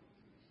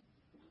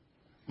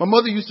 My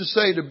mother used to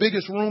say the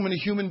biggest room in a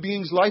human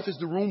being's life is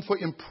the room for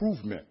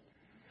improvement.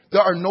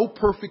 There are no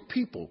perfect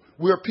people.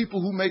 We are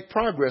people who make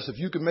progress. If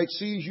you can make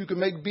C's, you can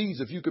make B's.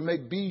 If you can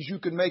make B's, you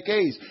can make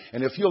A's.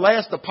 And if you'll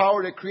ask the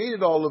power that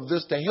created all of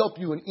this to help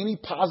you in any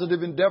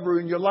positive endeavor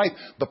in your life,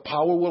 the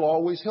power will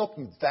always help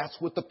you. That's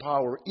what the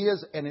power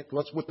is, and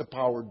that's what the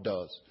power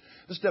does.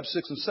 That's step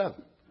 6 and 7.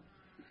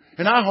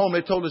 In our home,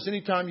 they told us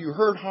anytime you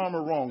hurt, harm,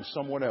 or wrong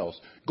someone else,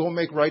 go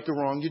make right the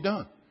wrong you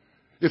done.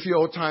 If you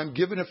owe time,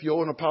 give it. If you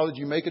owe an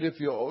apology, make it. If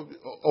you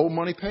owe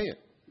money, pay it.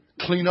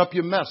 Clean up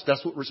your mess.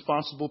 That's what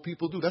responsible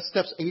people do. That's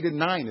steps 8 and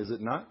 9, is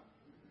it not?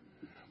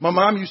 My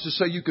mom used to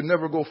say you can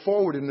never go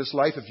forward in this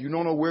life if you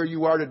don't know where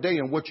you are today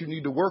and what you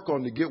need to work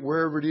on to get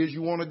wherever it is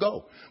you want to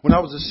go. When I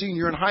was a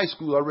senior in high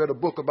school, I read a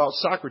book about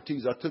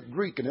Socrates. I took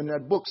Greek, and in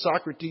that book,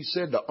 Socrates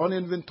said the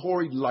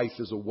uninventoried life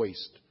is a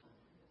waste.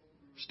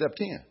 Step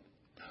 10.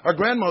 Our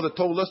grandmother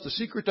told us the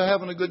secret to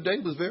having a good day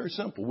was very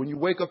simple. When you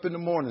wake up in the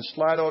morning,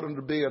 slide out on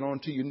the bed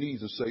onto your knees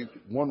and say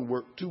one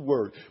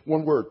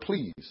word,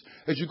 please.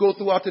 As you go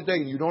throughout the day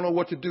and you don't know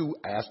what to do,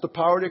 ask the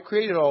power that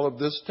created all of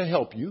this to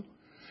help you.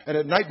 And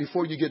at night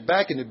before you get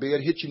back in the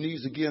bed, hit your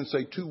knees again and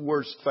say 2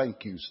 words,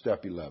 thank you,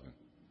 step 11.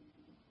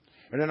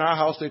 And in our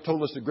house, they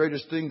told us the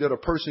greatest thing that a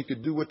person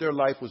could do with their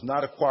life was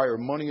not acquire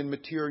money and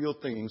material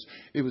things.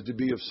 It was to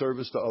be of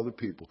service to other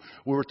people.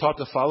 We were taught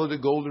to follow the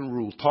golden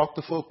rule. Talk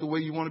to folk the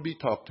way you want to be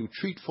talked to.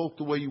 Treat folk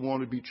the way you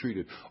want to be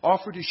treated.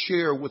 Offer to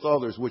share with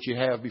others what you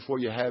have before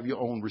you have your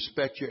own.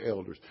 Respect your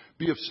elders.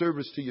 Be of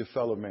service to your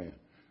fellow man.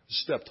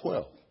 Step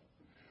 12.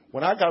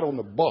 When I got on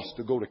the bus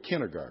to go to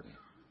kindergarten,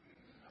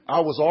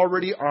 I was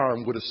already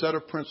armed with a set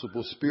of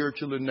principles,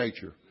 spiritual in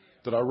nature,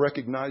 that I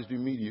recognized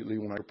immediately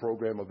when I did a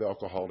program of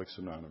Alcoholics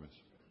Anonymous.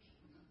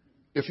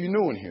 If you're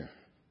new in here,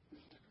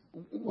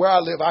 where I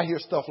live, I hear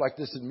stuff like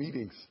this in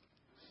meetings.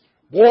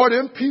 Boy,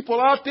 them people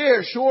out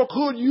there sure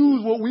could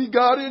use what we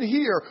got in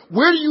here.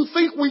 Where do you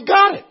think we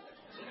got it?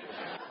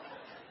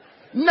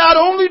 Not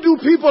only do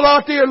people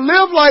out there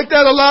live like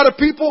that, a lot of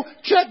people,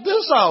 check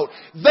this out,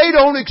 they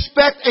don't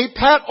expect a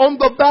pat on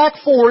the back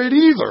for it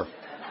either.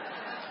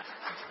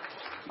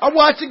 I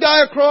watched a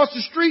guy across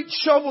the street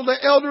shovel the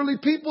elderly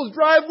people's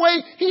driveway.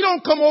 He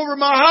don't come over to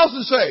my house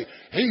and say,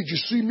 hey, did you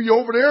see me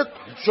over there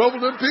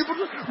shoveling people?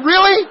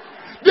 Really?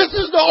 This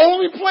is the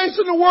only place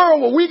in the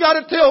world where we got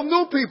to tell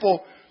new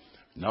people,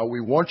 now we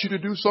want you to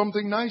do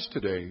something nice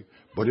today,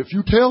 but if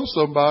you tell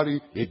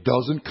somebody, it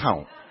doesn't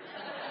count.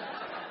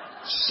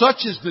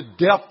 Such is the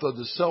depth of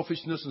the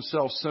selfishness and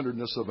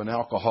self-centeredness of an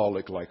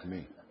alcoholic like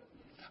me.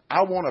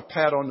 I want a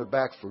pat on the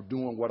back for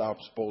doing what I'm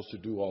supposed to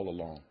do all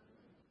along.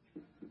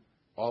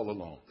 All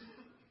along.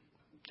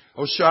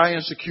 I was shy,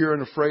 insecure,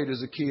 and afraid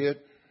as a kid.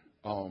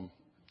 I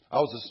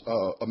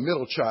was a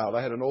middle child.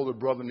 I had an older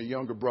brother and a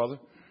younger brother.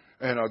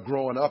 And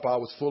growing up, I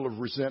was full of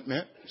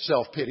resentment,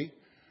 self-pity.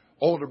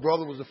 Older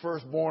brother was the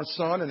firstborn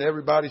son and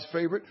everybody's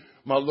favorite.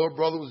 My little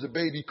brother was the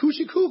baby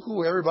coochie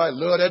cuckoo. Everybody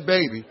loved that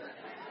baby.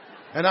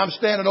 And I'm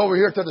standing over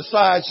here to the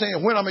side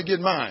saying, when I'm going to get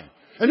mine?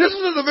 And this is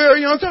at a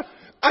very young time.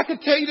 I can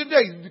tell you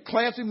today,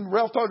 Clancy and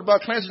Ralph talked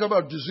about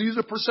disease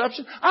of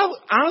perception.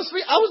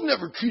 Honestly, I was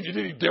never treated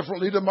any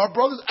differently than my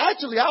brothers.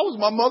 Actually, I was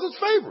my mother's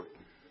favorite.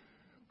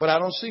 But I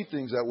don't see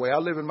things that way. I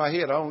live in my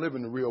head. I don't live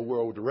in the real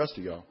world with the rest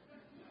of y'all.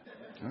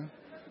 Huh?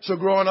 So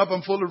growing up,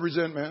 I'm full of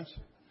resentments.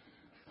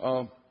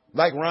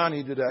 Like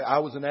Ronnie today, I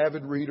was an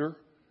avid reader,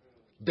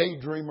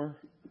 daydreamer,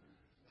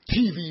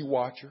 TV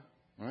watcher,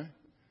 right?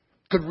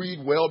 Could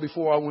read well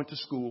before I went to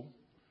school.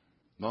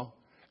 No.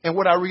 And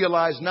what I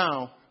realize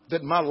now,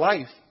 that my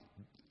life,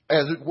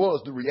 as it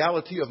was, the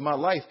reality of my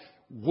life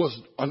was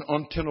an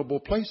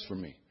untenable place for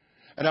me.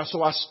 And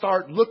so I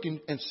start looking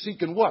and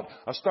seeking what?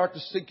 I start to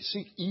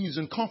seek ease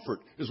and comfort,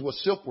 is what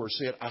Silkworth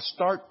said. I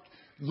start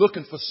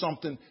looking for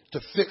something to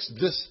fix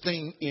this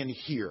thing in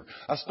here.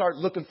 I start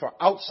looking for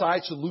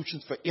outside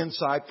solutions for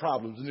inside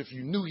problems. And if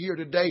you're new here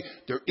today,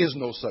 there is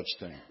no such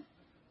thing.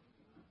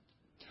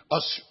 A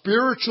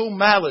spiritual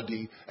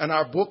malady, and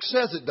our book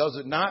says it, does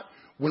it not?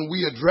 When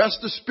we address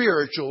the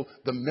spiritual,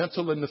 the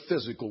mental and the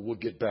physical will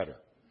get better.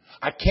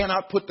 I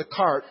cannot put the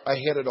cart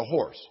ahead of the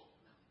horse.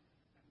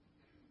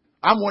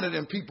 I'm one of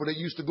them people that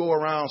used to go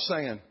around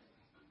saying,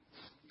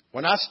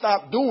 when I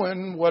stop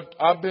doing what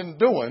I've been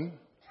doing,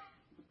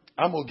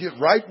 I'm going to get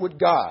right with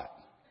God.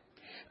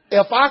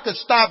 If I could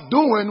stop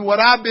doing what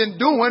I've been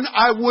doing,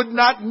 I would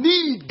not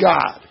need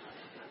God.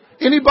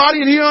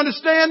 Anybody in here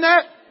understand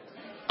that?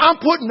 I'm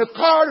putting the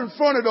cart in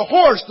front of the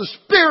horse. The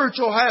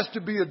spiritual has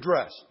to be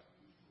addressed.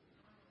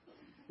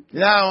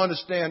 Yeah, I don't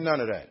understand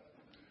none of that.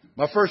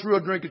 My first real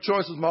drink of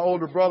choice was my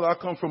older brother. I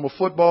come from a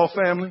football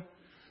family.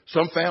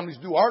 Some families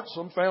do art.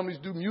 Some families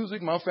do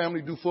music. My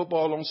family do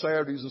football on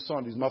Saturdays and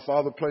Sundays. My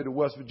father played at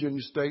West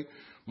Virginia State.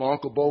 My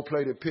Uncle Bo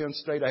played at Penn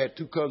State. I had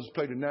two cousins who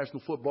played in the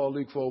National Football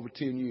League for over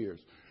 10 years.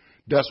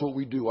 That's what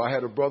we do. I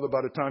had a brother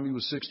by the time he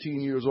was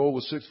 16 years old,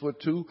 was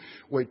 6'2",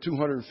 weighed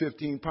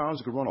 215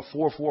 pounds, could run a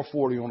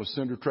 4.40 on a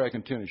cinder track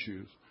and tennis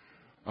shoes.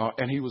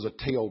 And he was a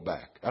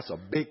tailback. That's a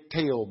big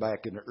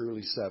tailback in the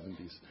early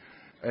 70s.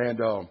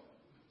 And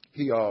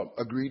he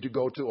agreed to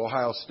go to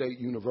Ohio State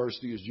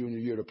University his junior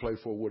year to play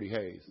for Woody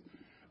Hayes.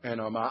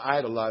 And I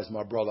idolized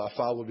my brother. I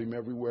followed him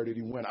everywhere that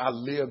he went. I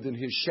lived in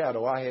his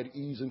shadow. I had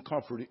ease and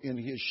comfort in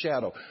his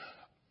shadow.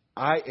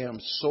 I am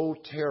so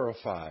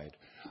terrified.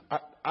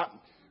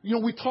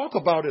 We talk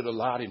about it a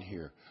lot in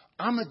here.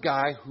 I'm a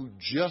guy who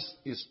just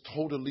is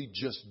totally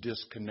just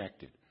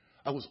disconnected.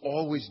 I was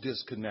always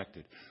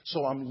disconnected.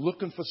 So I'm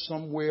looking for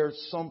somewhere,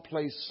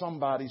 someplace,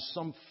 somebody,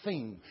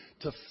 something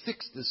to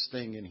fix this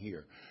thing in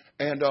here.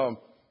 And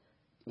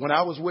when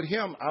I was with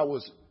him, I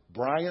was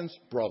Brian's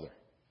brother.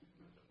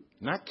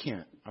 Not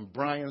Kent. I'm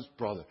Brian's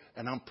brother.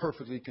 And I'm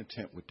perfectly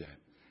content with that.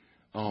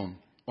 On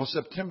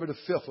September the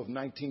 5th of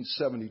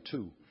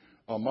 1972,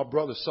 my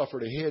brother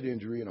suffered a head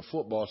injury in a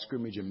football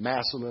scrimmage in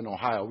Massillon,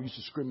 Ohio. We used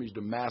to scrimmage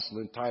the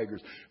Massillon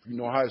Tigers. If you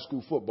know high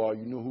school football,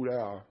 you know who they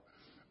are.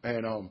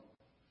 And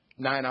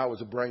 9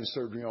 hours of brain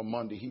surgery on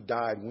Monday. He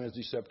died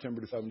Wednesday,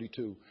 September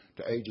 72,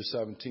 the age of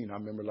 17. I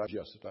remember like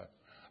yesterday.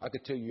 I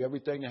could tell you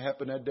everything that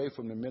happened that day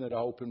from the minute I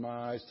opened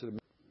my eyes to the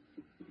minute.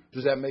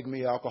 Does that make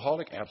me an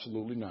alcoholic?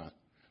 Absolutely not.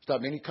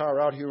 Stop any car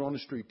out here on the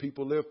street.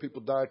 People live,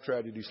 people die,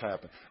 tragedies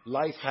happen.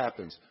 Life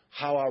happens.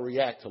 How I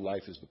react to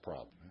life is the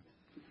problem.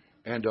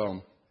 And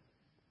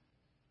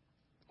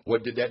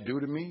what did that do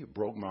to me? It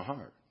broke my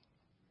heart.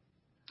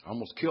 I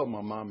almost killed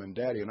my mom and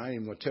daddy, and I ain't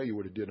even going to tell you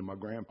what it did to my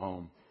grandpa.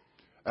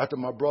 After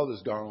my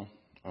brother's gone,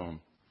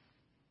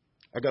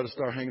 I got to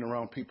start hanging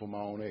around people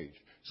my own age.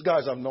 These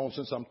guys I've known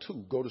since I'm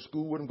 2. Go to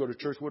school with them, go to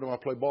church with them, I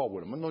play ball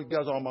with them. I know these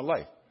guys all my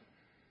life.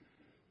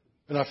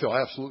 And I feel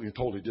absolutely and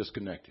totally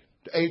disconnected.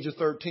 At the age of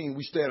 13,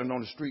 we standing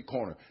on the street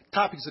corner.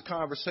 Topics of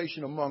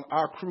conversation among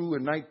our crew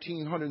in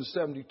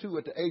 1972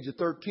 at the age of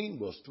 13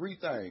 was three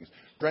things: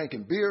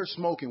 drinking beer,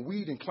 smoking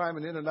weed, and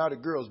climbing in and out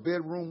of girls'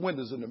 bedroom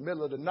windows in the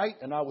middle of the night.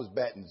 And I was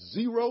batting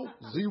 0,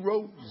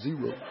 0,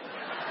 0.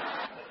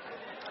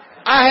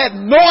 I had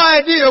no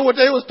idea what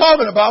they was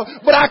talking about,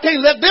 but I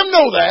can't let them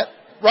know that,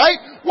 right?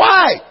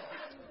 Why?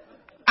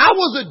 I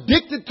was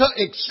addicted to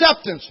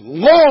acceptance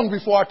long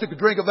before I took a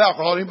drink of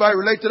alcohol. Anybody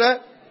relate to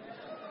that?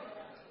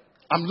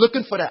 I'm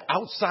looking for that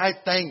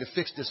outside thing to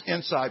fix this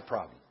inside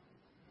problem.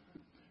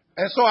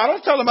 And so I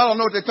don't tell them I don't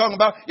know what they're talking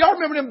about. Y'all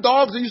remember them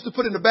dogs they used to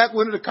put in the back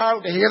window of the car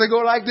with the head to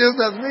go like this?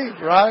 That's me,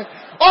 right?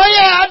 Oh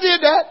yeah, I did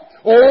that.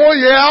 Oh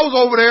yeah, I was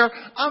over there.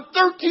 I'm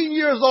 13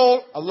 years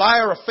old, a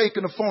liar, a fake,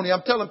 and a phony.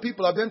 I'm telling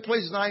people I've been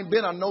places I ain't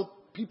been. I know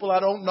people I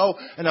don't know,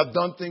 and I've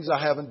done things I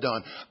haven't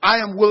done. I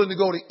am willing to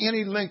go to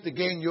any length to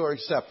gain your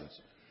acceptance.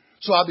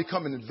 So I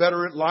become an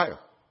inveterate liar.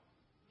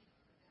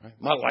 Right?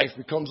 My life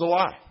becomes a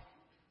lie.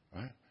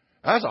 Right?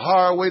 That's a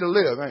hard way to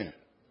live, ain't it?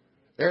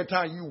 Every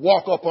time you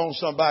walk up on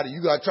somebody,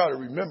 you got to try to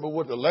remember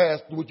what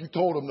you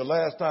told them the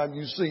last time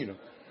you seen them.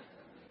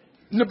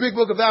 In the big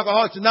book of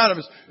Alcoholics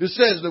Anonymous, it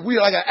says that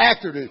we're like an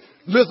actor that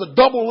lives a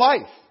double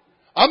life.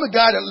 I'm a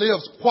guy that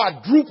lives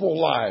quadruple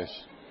lives.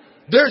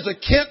 There's a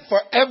Kent for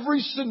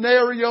every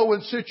scenario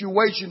and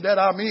situation that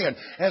I'm in.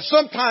 And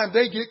sometimes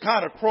they get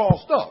kind of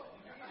crossed up.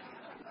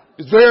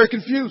 It's very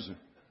confusing.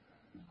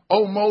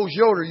 Old Mose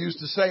Yoder used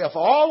to say, if I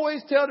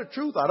always tell the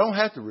truth, I don't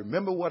have to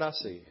remember what I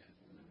said.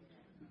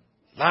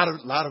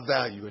 Lot of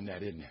value in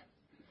that, isn't there?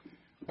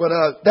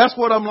 But that's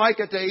what I'm like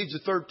at the age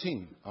of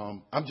 13.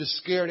 I'm just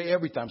scared of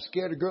everything. I'm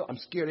scared of girls. I'm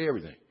scared of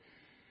everything.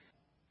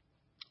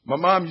 My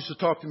mom used to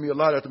talk to me a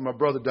lot after my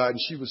brother died, and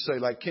she would say,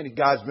 like, Kenny,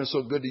 God's been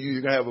so good to you.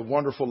 You're going to have a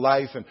wonderful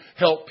life and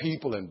help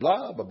people and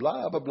blah, blah,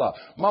 blah, blah, blah.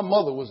 My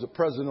mother was the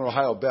president of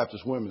Ohio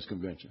Baptist Women's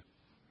Convention.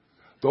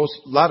 A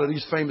lot of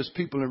these famous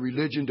people in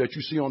religion that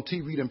you see on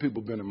TV, them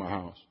people been in my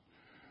house.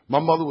 My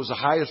mother was the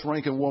highest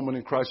ranking woman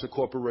in Chrysler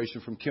Corporation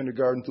from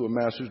kindergarten through a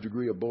master's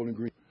degree at Bowling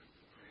Green.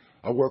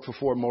 I worked for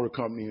Ford Motor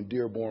Company in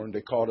Dearborn.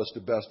 They called us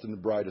the best and the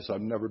brightest.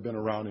 I've never been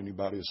around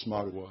anybody as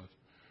smart as I was.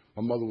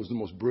 My mother was the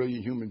most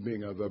brilliant human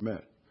being I've ever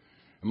met.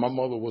 And my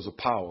mother was a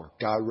power.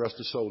 God rest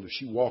her soul. If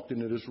she walked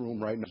into this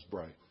room right now, it's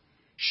bright.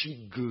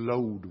 She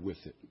glowed with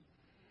it.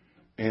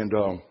 And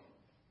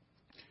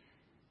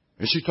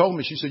she told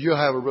me, she said, you'll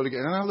have a really good...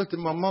 And I looked at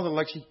my mother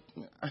like,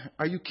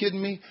 are you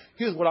kidding me?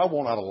 Here's what I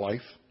want out of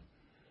life.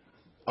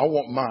 I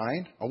want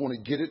mine. I want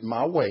to get it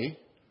my way.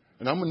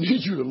 And I'm going to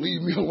need you to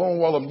leave me alone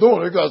while I'm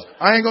doing it because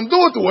I ain't going to do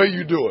it the way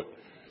you do it.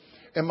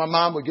 And my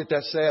mom would get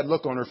that sad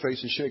look on her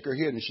face and shake her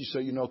head. And she'd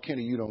say,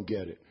 Kenny, you don't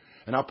get it.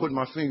 And I put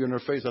my finger in her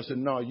face. I said,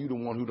 no, you the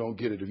one who don't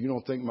get it. If you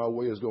don't think my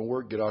way is going to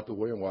work, get out the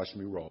way and watch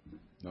me roll.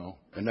 No.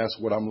 And that's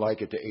what I'm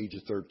like at the age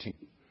of 13.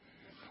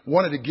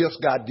 One of the gifts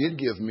God did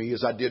give me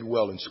is I did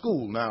well in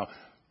school. Now,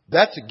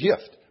 that's a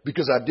gift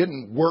because I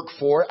didn't work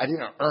for it. I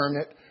didn't earn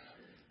it.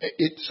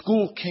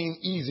 School came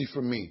easy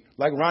for me.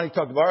 Like Ronnie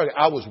talked about earlier,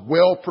 I was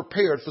well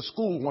prepared for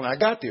school when I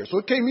got there. So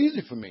it came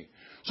easy for me.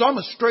 So I'm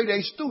a straight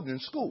A student in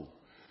school.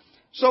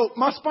 So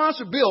my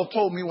sponsor, Bill,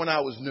 told me when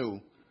I was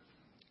new,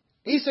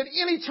 he said,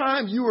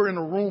 anytime you are in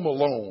a room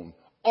alone,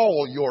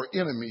 all your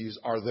enemies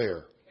are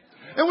there.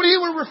 And what he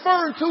was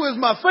referring to is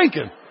my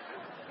thinking.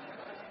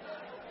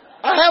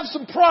 I have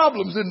some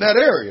problems in that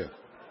area.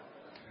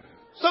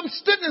 So I'm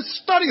sitting in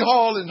study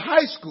hall in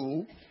high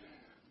school,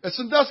 at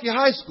Sandusky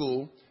High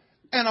School,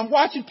 and I'm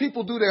watching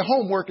people do their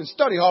homework in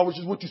study hall, which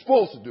is what you're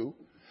supposed to do.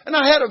 And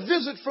I had a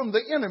visit from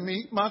the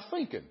enemy, my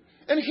thinking.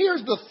 And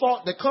here's the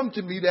thought that come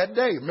to me that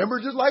day. Remember,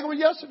 just like it was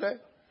yesterday.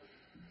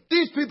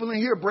 These people in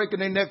here breaking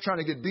their neck trying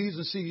to get B's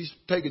and C's,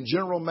 taking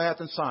general math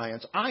and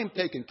science. I'm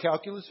taking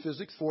calculus,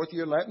 physics, fourth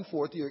year Latin,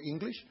 fourth year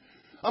English.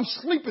 I'm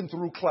sleeping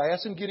through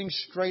class and getting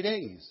straight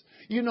A's.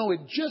 It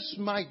just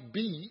might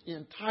be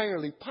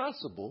entirely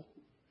possible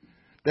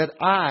that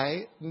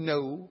I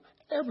know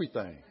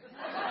everything.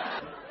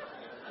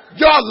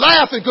 Y'all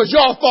laughing because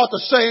y'all thought the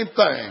same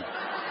thing.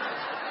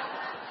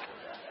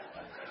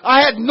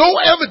 I had no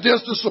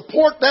evidence to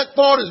support that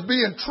thought as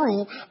being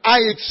true. I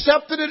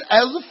accepted it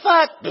as a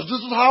fact. This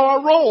is how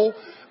I roll.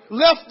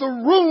 Left the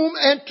room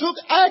and took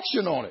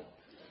action on it.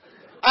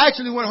 I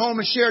actually went home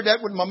and shared that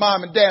with my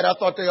mom and dad. I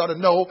thought they ought to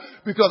know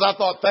because I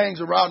thought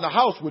things around the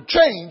house would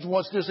change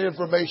once this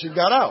information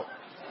got out.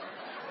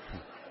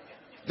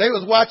 They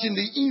was watching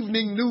the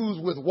evening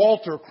news with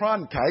Walter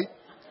Cronkite.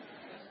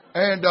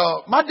 And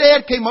my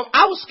dad came up.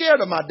 I was scared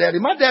of my daddy.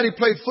 My daddy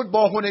played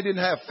football when they didn't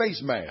have face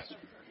masks.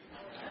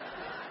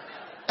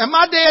 And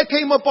my dad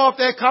came up off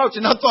that couch,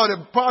 and I thought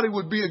it probably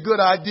would be a good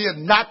idea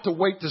not to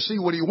wait to see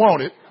what he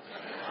wanted.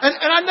 And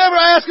I never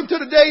asked him till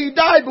the day he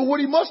died, but what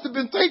he must have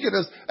been thinking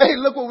is, hey,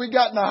 look what we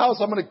got in the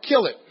house. I'm going to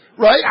kill it.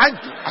 Right?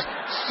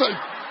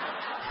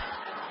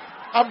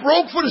 I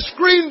broke for the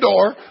screen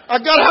door. I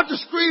got out the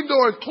screen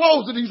door and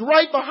closed it. He's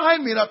right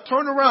behind me, and I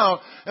turned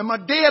around, and my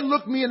dad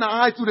looked me in the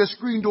eye through that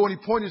screen door, and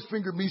he pointed his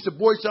finger at me. He said,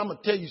 boy, I'm going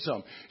to tell you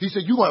something. He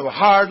said, you're going to have a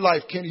hard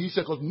life, Kenny. He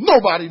said, because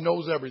nobody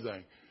knows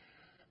everything.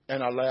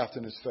 And I laughed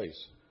in his face.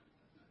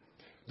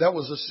 That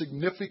was a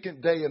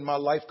significant day in my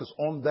life because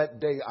on that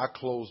day I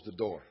closed the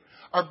door.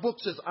 Our book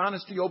says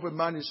honesty,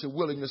 open-mindedness, and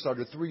willingness are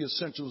the three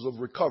essentials of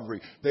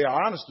recovery. They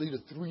are honestly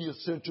the three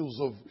essentials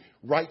of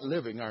right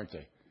living, aren't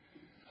they?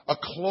 A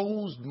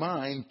closed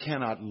mind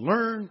cannot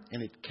learn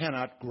and it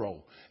cannot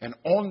grow. And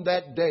on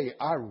that day,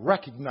 I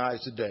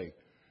recognize today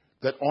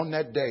that on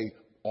that day,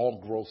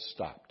 all growth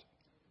stopped.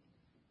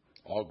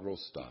 All growth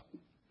stopped.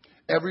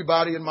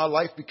 Everybody in my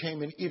life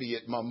became an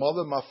idiot. My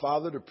mother, my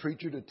father, the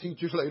preacher, the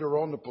teacher, later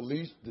on the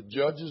police, the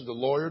judges, the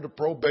lawyer, the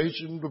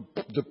probation,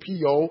 the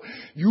PO.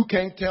 You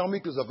can't tell me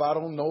because if I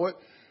don't know it,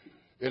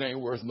 it ain't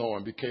worth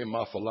knowing. Became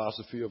my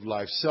philosophy of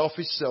life.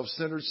 Selfish,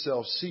 self-centered,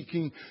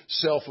 self-seeking,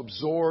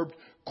 self-absorbed.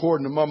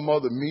 According to my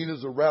mother, mean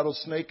as a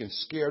rattlesnake and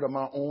scared of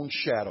my own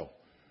shadow.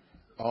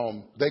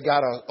 They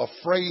got a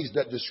phrase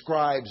that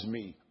describes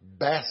me.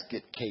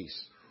 Basket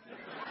case.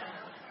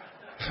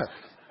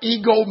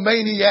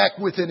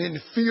 Egomaniac with an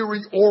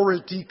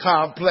inferiority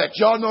complex.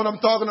 Y'all know what I'm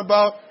talking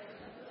about?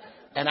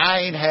 And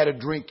I ain't had a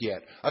drink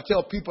yet. I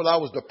tell people I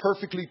was the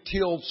perfectly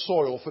tilled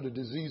soil for the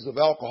disease of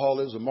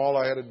alcoholism. All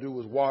I had to do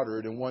was water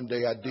it, and one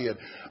day I did.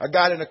 I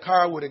got in a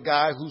car with a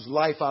guy whose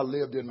life I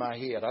lived in my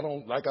head.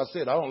 Like I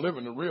said, I don't live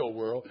in the real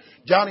world.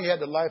 Johnny had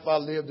the life I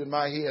lived in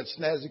my head.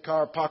 Snazzy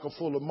car, pocket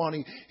full of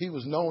money. He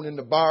was known in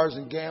the bars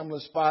and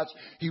gambling spots.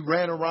 He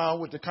ran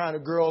around with the kind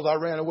of girls I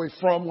ran away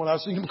from when I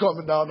seen him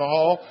coming down the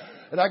hall.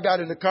 And I got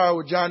in the car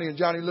with Johnny, and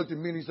Johnny looked at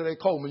me and he said, hey,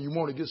 Coleman, you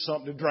want to get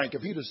something to drink?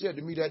 If he'd have said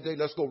to me that day,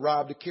 let's go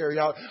rob the carry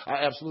out,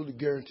 I absolutely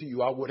guarantee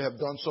you I would have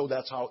done so.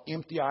 That's how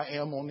empty I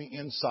am on the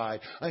inside.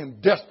 I am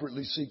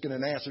desperately seeking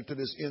an answer to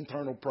this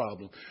internal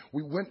problem.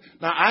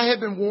 Now, I have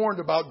been warned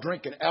about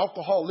drinking.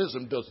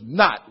 Alcoholism does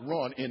not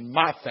run in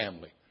my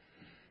family.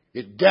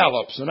 It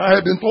gallops. And I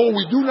have been told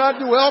we do not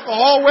do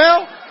alcohol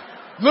well.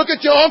 Look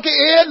at your Uncle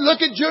Ed,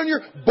 look at Junior.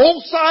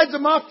 Both sides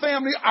of my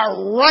family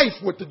are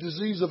rife with the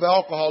disease of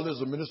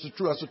alcoholism. And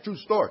that's a true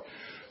story.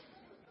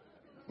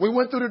 We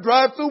went through the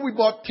drive-thru. We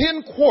bought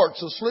 10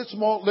 quarts of Schlitz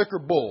malt liquor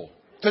bull.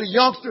 To the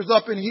youngsters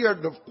up in here,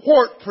 the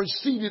quart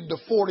preceded the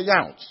 40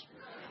 ounce.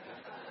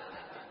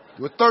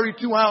 With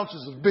 32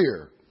 ounces of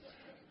beer.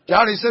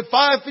 Johnny said,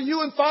 5 for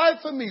you and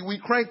 5 for me. We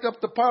cranked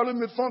up the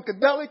Parliament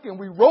Funkadelic and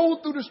we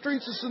rolled through the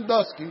streets of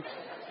Sandusky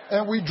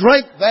and we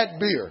drank that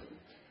beer.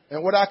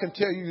 And what I can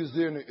tell you is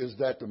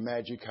that the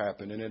magic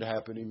happened, and it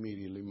happened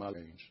immediately. My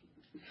change.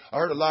 I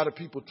heard a lot of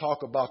people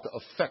talk about the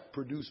effect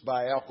produced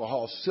by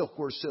alcohol.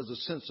 Silkworth says a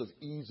sense of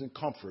ease and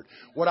comfort.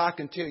 What I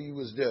can tell you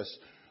is this.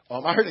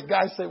 I heard a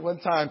guy say one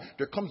time,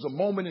 there comes a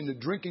moment in the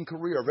drinking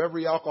career of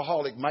every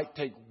alcoholic, might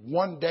take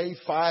 1 day,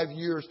 5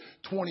 years,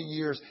 20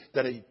 years,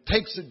 that he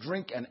takes a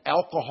drink and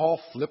alcohol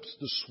flips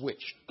the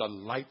switch. The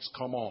lights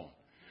come on.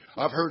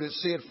 I've heard it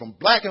said from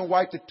black and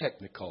white to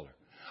technicolor.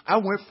 I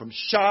went from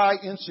shy,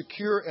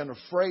 insecure, and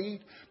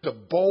afraid to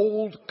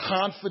bold,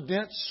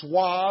 confident,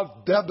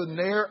 suave,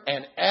 debonair,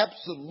 and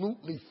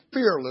absolutely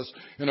fearless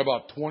in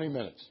about 20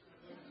 minutes.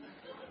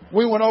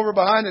 We went over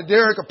behind the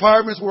Derrick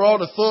Apartments where all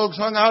the thugs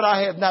hung out.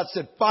 I have not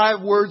said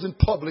 5 words in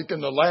public in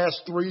the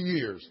last 3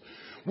 years.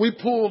 We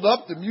pulled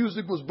up. The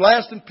music was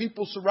blasting.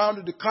 People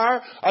surrounded the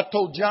car. I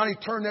told Johnny,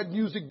 turn that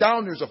music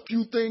down. There's a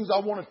few things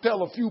I want to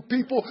tell a few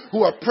people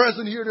who are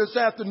present here this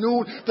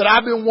afternoon that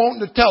I've been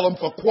wanting to tell them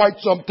for quite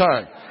some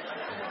time.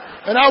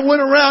 And I went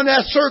around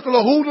that circle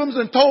of hoodlums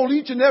and told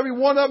each and every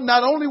one of them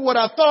not only what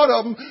I thought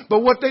of them,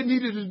 but what they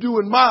needed to do,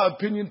 in my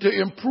opinion, to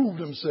improve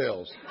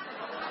themselves.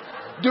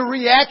 The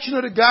reaction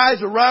of the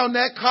guys around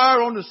that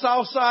car on the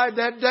south side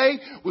that day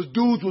was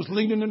dudes was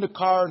leaning in the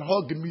car and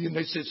hugging me, and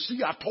they said,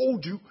 see, I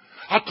told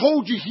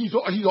you he's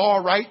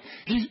all right.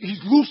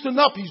 He's loosened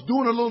up. He's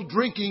doing a little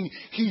drinking.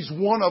 He's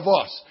one of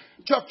us.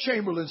 Chuck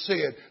Chamberlain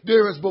said,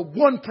 there is but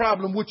one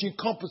problem which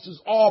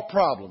encompasses all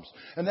problems,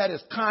 and that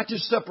is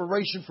conscious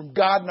separation from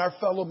God and our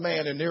fellow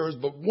man. And there is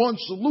but one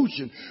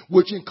solution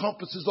which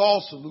encompasses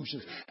all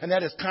solutions, and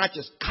that is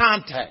conscious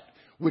contact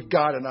with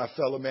God and our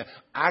fellow man.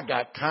 I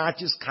got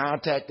conscious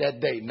contact that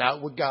day,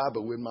 not with God,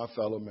 but with my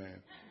fellow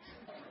man.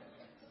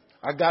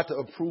 I got the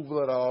approval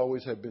that I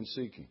always had been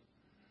seeking.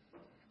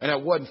 And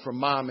that wasn't from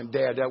mom and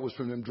dad. That was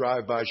from them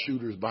drive-by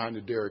shooters behind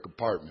the Derrick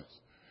Apartments.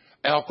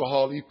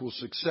 Alcohol equals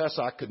success.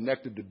 I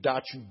connected the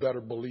dots. You better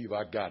believe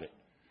I got it.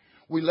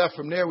 We left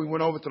from there. We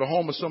went over to the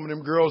home of some of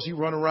them girls he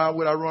run around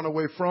with, I run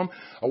away from.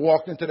 I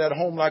walked into that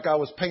home like I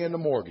was paying the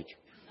mortgage.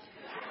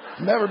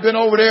 Never been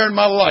over there in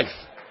my life.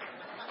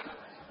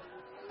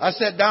 I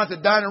sat down at the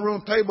dining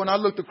room table and I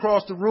looked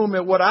across the room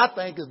at what I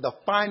think is the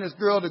finest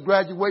girl to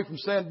graduate from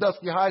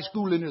Sandusky High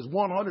School in his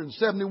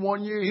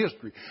 171-year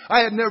history. I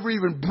had never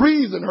even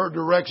breathed in her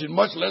direction,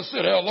 much less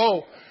said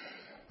hello.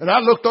 And I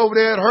looked over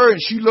there at her and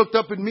she looked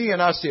up at me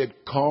and I said,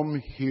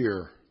 come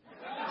here.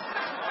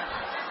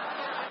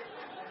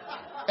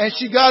 And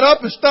she got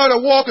up and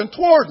started walking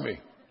toward me.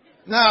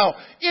 Now,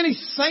 any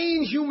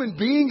sane human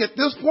being at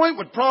this point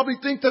would probably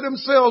think to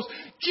themselves,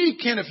 gee,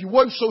 Ken, if you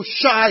wasn't so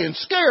shy and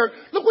scared,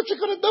 look what you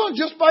could have done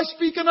just by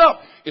speaking up.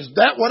 Is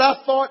that what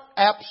I thought?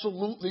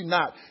 Absolutely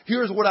not.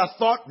 Here's what I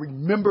thought.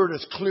 Remember it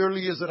as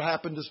clearly as it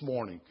happened this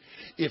morning.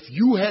 If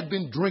you had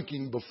been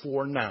drinking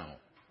before now,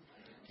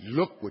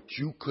 look what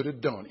you could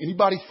have done.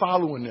 Anybody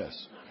following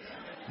this?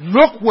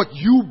 Look what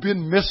you've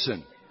been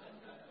missing.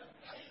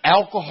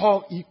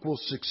 Alcohol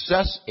equals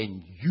success,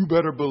 and you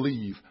better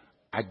believe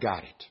I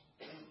got it.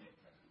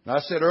 Now, I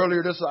said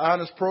earlier this is an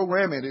honest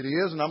program, and it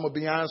is, and I'm going to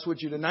be honest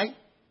with you tonight.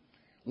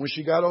 When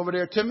she got over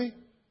there to me,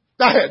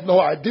 I had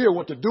no idea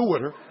what to do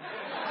with her.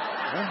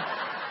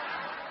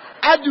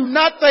 I do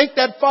not think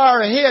that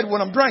far ahead when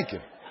I'm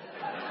drinking.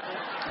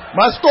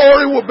 My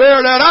story will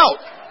bear that out.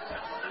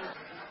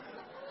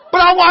 But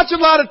I watch a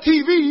lot of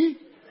TV.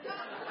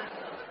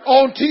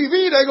 On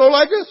TV, they go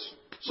like this.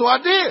 So I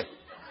did.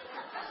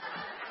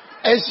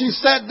 And she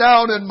sat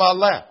down in my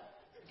lap.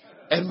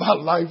 And my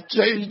life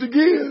changed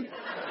again.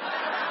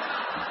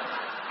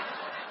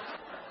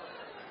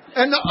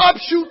 And the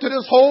upshoot to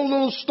this whole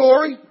little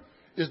story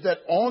is that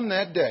on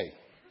that day,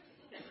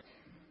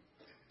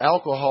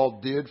 alcohol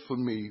did for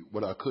me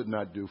what I could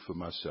not do for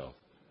myself.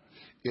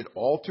 It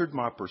altered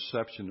my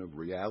perception of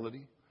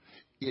reality.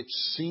 It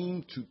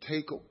seemed to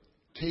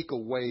take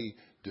away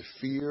the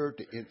fear.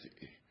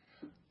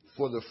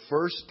 For the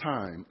first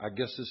time, I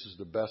guess this is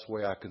the best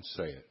way I can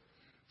say it.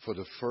 For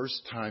the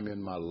first time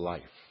in my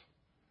life,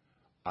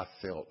 I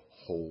felt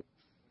whole.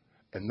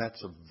 And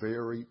that's a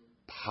very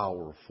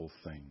powerful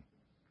thing.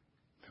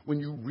 When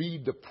you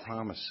read the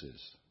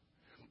promises,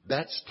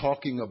 that's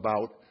talking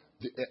about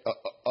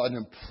an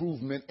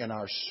improvement in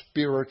our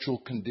spiritual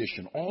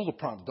condition. All the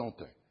promises, don't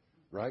they?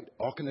 Right?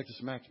 All connected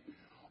to magic.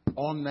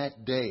 On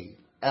that day,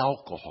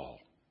 alcohol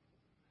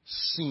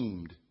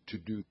seemed to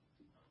do.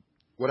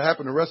 What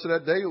happened the rest of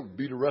that day will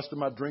be the rest of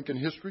my drinking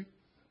history.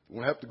 We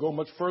won't have to go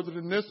much further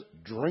than this.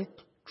 Drink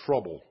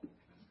trouble.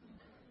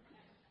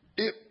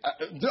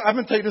 I'm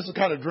going to tell you this is the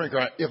kind of drink.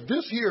 Right? If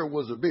this here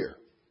was a beer,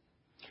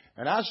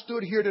 and I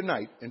stood here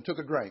tonight and took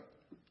a drink,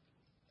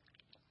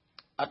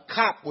 a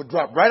cop would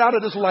drop right out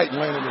of this light and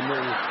land in the middle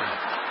of the street.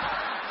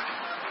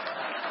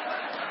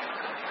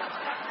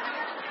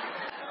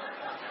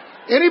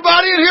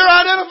 Anybody in here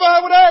identify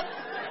with that?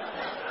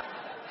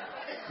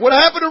 What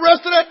happened the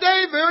rest of that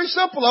day? Very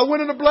simple. I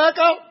went in a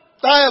blackout.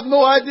 I have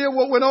no idea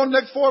what went on the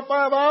next 4 or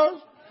 5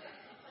 hours.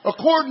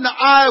 According to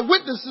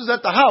eyewitnesses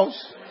at the house,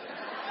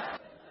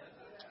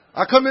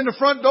 I come in the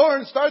front door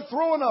and start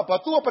throwing up. I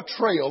threw up a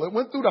trail. It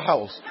went through the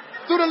house,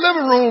 through the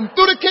living room,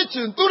 through the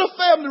kitchen, through the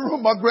family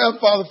room. My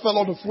grandfather fell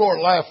on the floor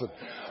laughing.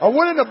 I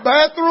went in the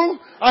bathroom.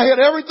 I had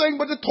everything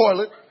but the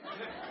toilet.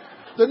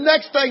 The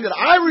next thing that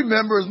I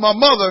remember is my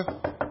mother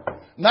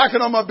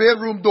knocking on my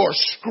bedroom door,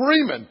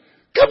 screaming,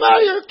 "Come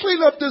out here and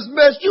clean up this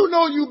mess. You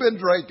know you've been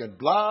drinking."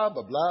 Blah,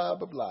 blah, blah,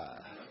 blah, blah.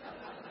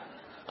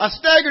 I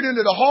staggered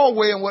into the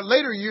hallway in what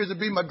later years would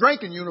be my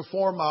drinking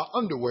uniform, my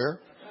underwear.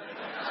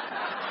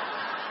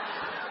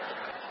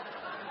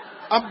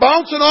 I'm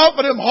bouncing off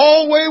of them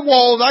hallway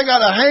walls. I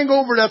got a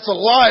hangover that's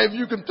alive.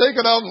 You can take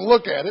it out and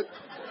look at it.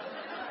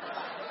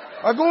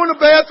 I go in the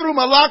bathroom.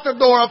 I lock the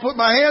door. I put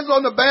my hands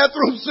on the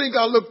bathroom sink.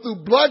 I look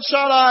through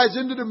bloodshot eyes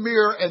into the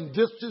mirror, and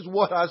this is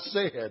what I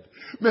said.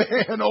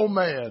 Man, oh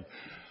man,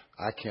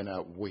 I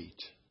cannot wait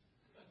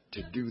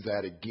to do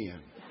that again.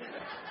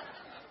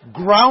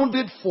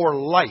 Grounded for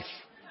life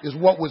is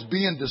what was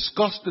being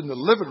discussed in the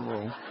living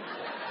room,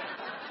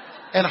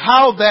 and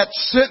how that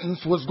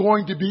sentence was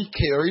going to be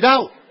carried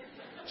out.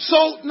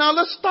 So now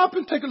let's stop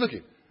and take a look at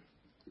it.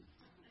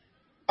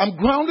 I'm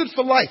grounded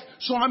for life.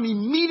 So I'm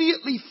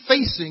immediately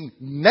facing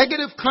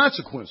negative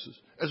consequences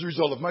as a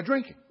result of my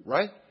drinking,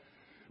 right?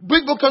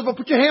 Big because I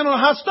put your hand on a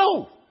hot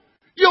stove.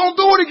 You don't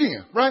do it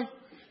again, right?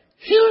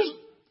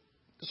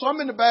 So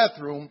I'm in the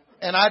bathroom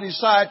and I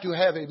decide to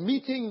have a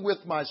meeting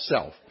with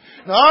myself.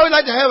 Now I always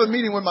like to have a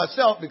meeting with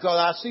myself because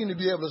I seem to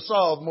be able to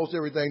solve most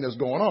everything that's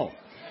going on.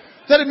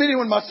 So I had a meeting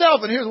with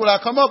myself and here's what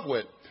I come up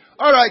with.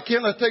 All right,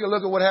 Ken, let's take a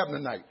look at what happened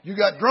tonight. You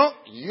got drunk?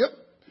 Yep.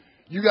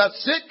 You got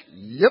sick?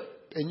 Yep.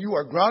 And you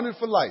are grounded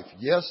for life.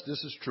 Yes,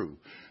 this is true.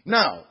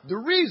 Now, the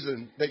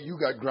reason that you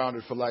got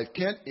grounded for life,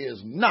 Kent,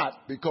 is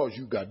not because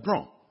you got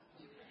drunk.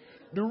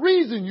 The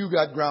reason you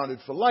got grounded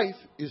for life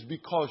is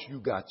because you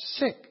got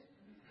sick.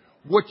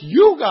 What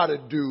you got to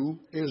do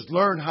is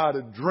learn how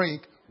to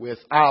drink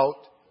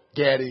without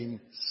getting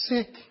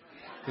sick.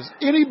 Is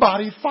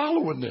anybody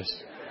following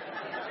this?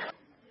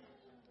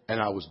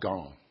 And I was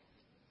gone.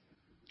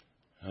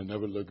 I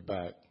never looked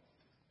back.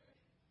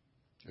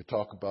 They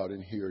talk about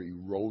in here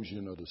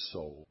erosion of the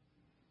soul.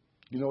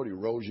 You know what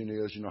erosion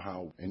is? You know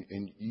how,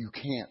 and you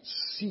can't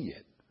see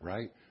it,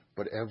 right?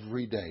 But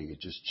every day it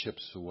just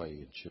chips away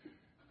and chips.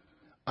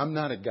 I'm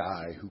not a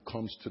guy who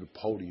comes to the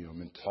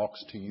podium and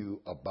talks to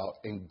you about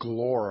and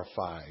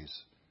glorifies.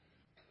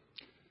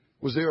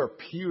 Was there a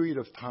period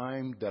of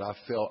time that I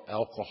felt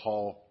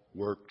alcohol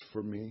worked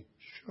for me?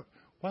 Sure.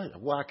 Why?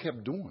 Well, I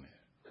kept doing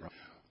it. Right?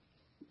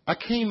 I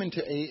came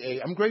into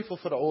AA. I'm grateful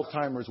for the old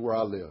timers where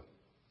I live.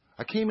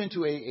 I came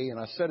into AA and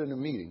I sat in a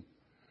meeting,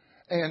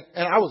 and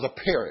I was a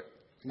parrot.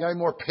 You got any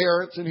more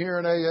parrots in here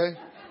in AA?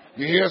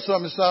 You hear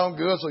something that sounds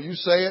good, so you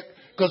say it.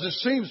 Because it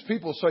seems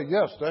people say,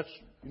 yes, that's,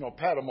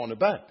 pat them on the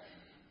back.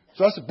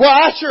 So I said, boy,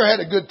 I sure had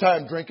a good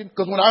time drinking.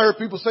 Because when I heard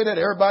people say that,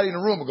 everybody in the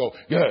room would go,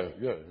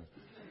 yeah.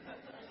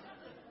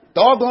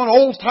 Doggone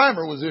old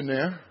timer was in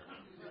there.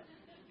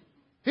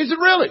 He said,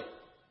 really? Did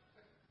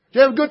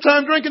you have a good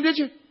time drinking, did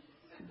you?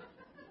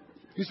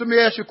 He said, let me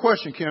ask you a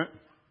question, Kent.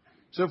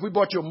 So if we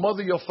brought your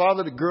mother, your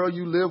father, the girl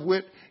you live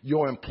with,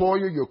 your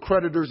employer, your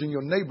creditors, and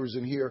your neighbors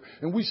in here,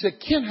 and we said,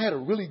 Kent had a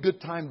really good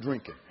time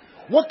drinking.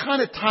 What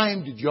kind of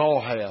time did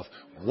y'all have?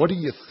 What do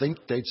you think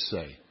they'd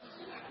say?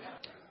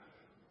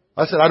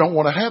 I said, I don't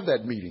want to have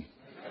that meeting.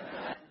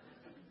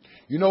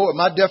 You know what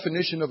my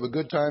definition of a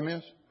good time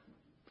is?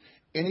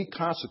 Any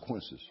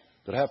consequences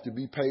that have to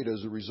be paid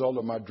as a result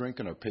of my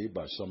drinking are paid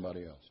by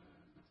somebody else.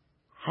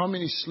 How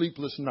many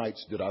sleepless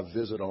nights did I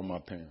visit on my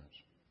parents?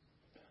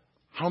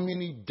 How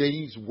many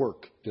days'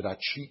 work did I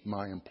cheat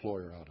my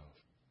employer out of?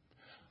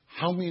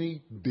 How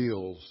many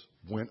bills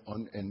went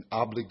on and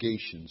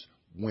obligations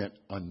went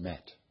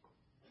unmet?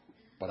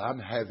 But I'm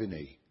having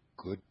a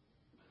good.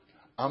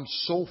 I'm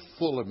so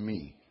full of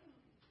me.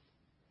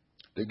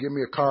 They gave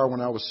me a car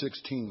when I was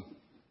 16.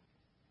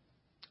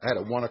 I had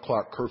a 1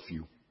 o'clock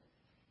curfew,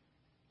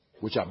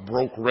 which I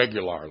broke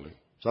regularly.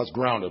 So I was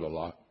grounded a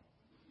lot.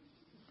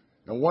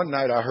 And one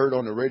night I heard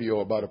on the radio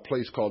about a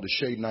place called the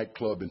Shade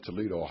Nightclub in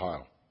Toledo,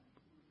 Ohio.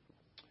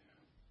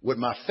 With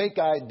my fake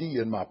ID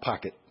in my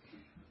pocket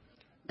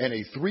and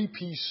a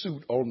 3-piece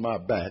suit on my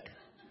back,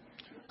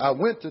 I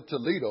went to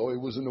Toledo. It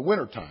was in the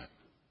wintertime,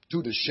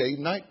 to the Shade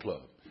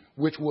Nightclub,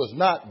 which was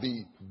not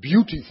the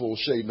beautiful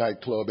Shade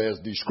Nightclub as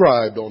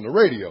described on the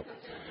radio.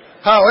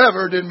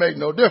 However, it didn't make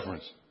no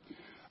difference.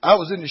 I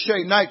was in the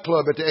Shade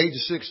Nightclub at the age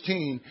of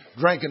 16,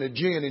 drinking a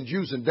gin and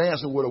juice and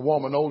dancing with a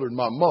woman older than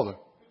my mother.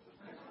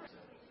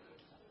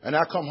 And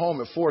I come home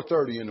at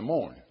 4:30 in the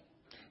morning.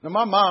 Now,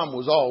 my mom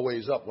was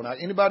always up.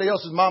 Anybody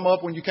else's mama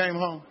up when you came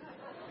home?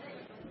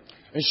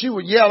 And she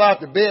would yell out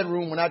the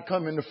bedroom when I'd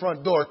come in the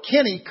front door,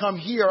 Kenny, come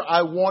here.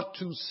 I want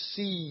to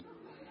see.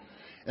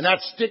 And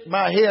I'd stick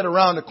my head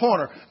around the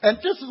corner. And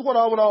this is what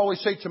I would always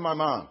say to my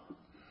mom.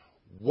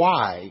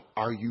 Why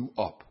are you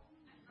up?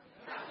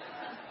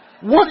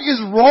 What is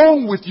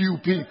wrong with you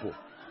people?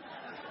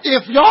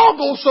 If y'all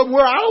go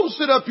somewhere, I don't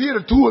sit up here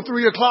at 2 or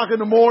 3 o'clock in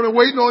the morning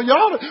waiting on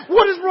y'all.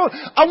 What is wrong?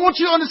 I want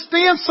you to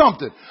understand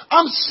something.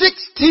 I'm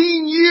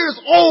 16 years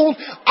old.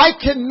 I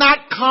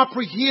cannot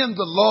comprehend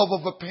the love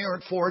of a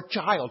parent for a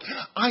child.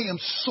 I am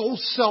so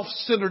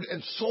self-centered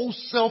and so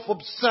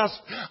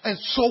self-obsessed and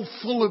so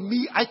full of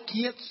me, I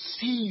can't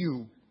see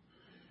you.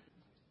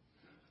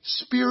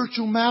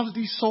 Spiritual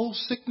malady, soul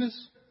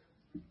sickness.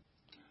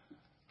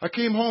 I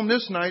came home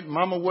this night.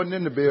 Mama wasn't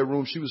in the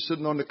bedroom. She was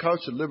sitting on the couch.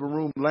 The living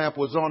room lamp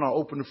was on. I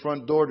opened the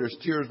front door. There's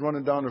tears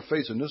running down her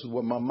face. And this is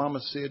what my mama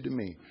said to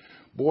me.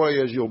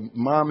 Boy, as your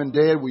mom and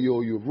dad with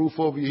your roof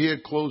over your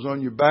head, clothes on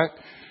your back,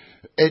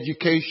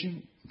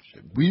 education,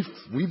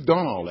 we've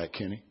done all that,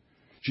 Kenny.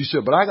 She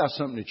said, but I got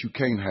something that you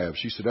can't have.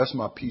 She said, that's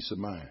my peace of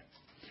mind.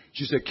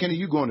 She said, Kenny,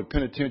 you going to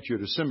penitentiary or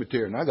the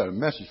cemetery, and I got a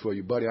message for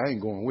you, buddy. I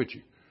ain't going with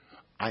you.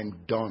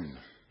 I'm done.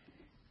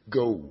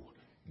 Go.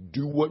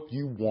 Do what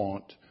you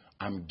want.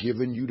 I'm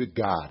giving you to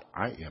God.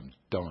 I am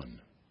done.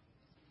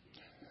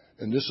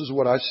 And this is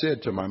what I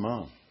said to my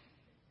mom.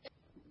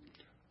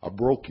 I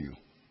broke you.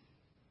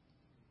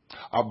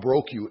 I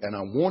broke you, and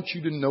I want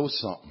you to know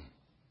something,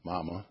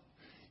 Mama.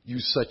 You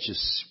such a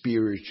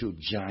spiritual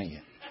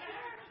giant.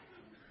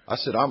 I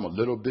said, I'm a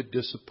little bit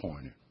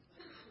disappointed.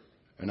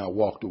 And I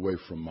walked away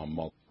from my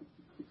mother.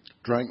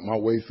 Drank my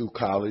way through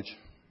college.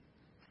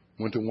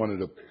 Went to one of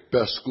the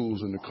best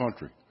schools in the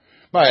country.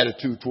 My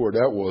attitude toward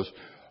that was,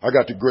 I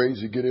got the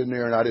grades to get in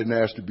there, and I didn't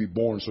ask to be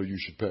born, so you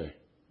should pay.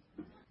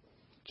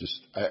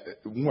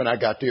 When I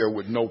got there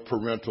with no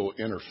parental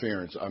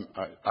interference,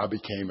 I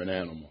became an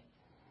animal.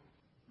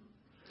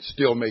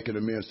 Still making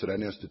amends to that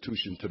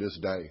institution to this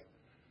day.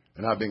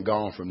 And I've been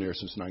gone from there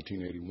since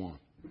 1981.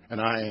 And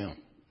I am.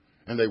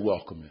 And they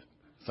welcome it.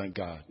 Thank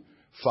God.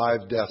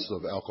 5 deaths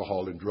of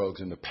alcohol and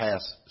drugs in the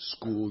past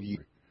school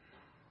year.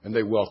 And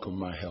they welcome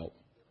my help.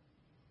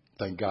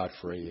 Thank God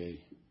for AA.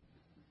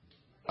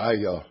 I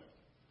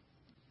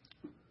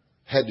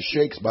had the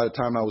shakes by the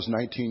time I was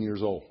 19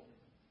 years old.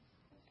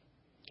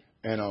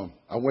 And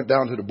I went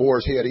down to the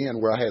Boar's Head Inn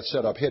where I had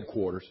set up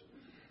headquarters.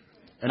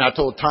 And I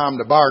told Tom,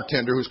 the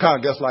bartender, who's kind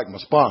of just like my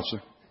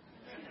sponsor,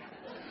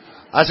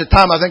 I said,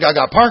 Tom, I think I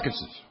got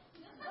Parkinson's.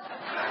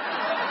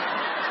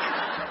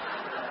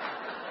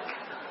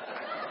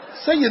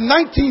 Say you're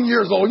 19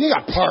 years old, you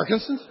got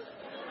Parkinson's.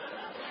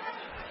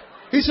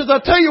 He says, I'll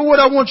tell you what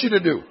I want you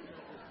to do.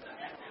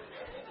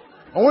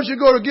 I want you to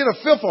go to get a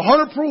fifth of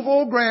 100 proof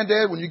old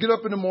Granddad. When you get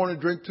up in the morning,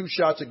 drink 2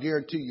 shots. I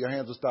guarantee you, your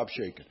hands will stop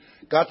shaking.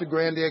 Got to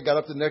Granddad, got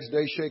up the next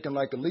day shaking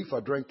like a leaf. I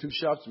drank 2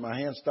 shots and my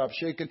hands stopped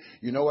shaking.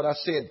 You know what I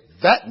said?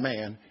 That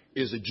man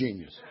is a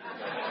genius.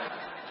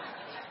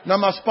 Now,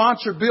 my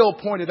sponsor, Bill,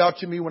 pointed out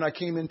to me when I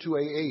came into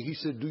AA, he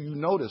said, do you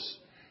notice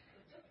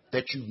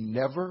that you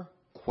never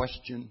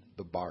questioned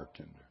the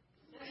bartender.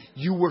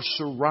 You were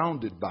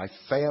surrounded by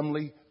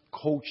family,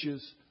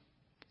 coaches,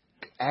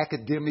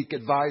 academic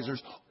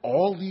advisors,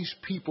 all these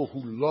people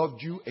who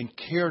loved you and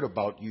cared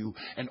about you.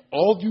 And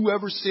all you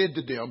ever said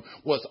to them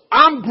was,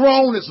 I'm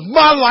grown, it's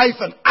my life,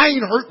 and I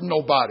ain't hurting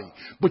nobody.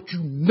 But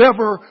you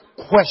never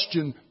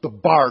questioned the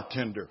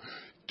bartender.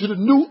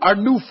 To our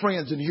new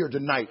friends in here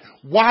tonight,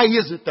 why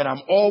is it that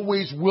I'm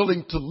always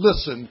willing to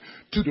listen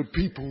to the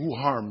people who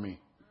harm me?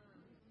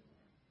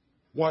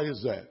 Why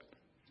is that?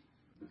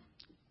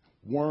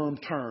 Worm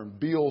turn,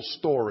 Bill's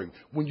story.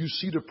 When you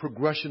see the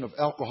progression of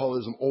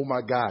alcoholism, oh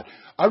my God.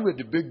 I read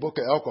the big book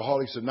of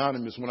Alcoholics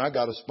Anonymous when I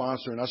got a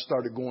sponsor and I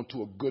started going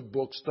to a good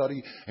book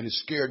study, and it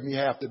scared me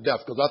half to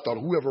death because I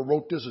thought whoever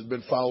wrote this has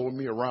been following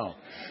me around.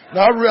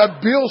 Now I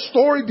read Bill's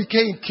story,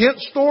 became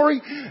Kent's story,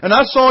 and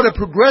I saw the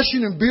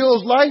progression in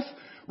Bill's life,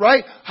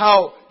 right?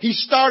 How he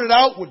started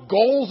out with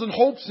goals and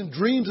hopes and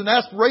dreams and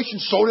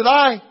aspirations. So did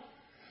I.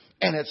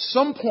 And at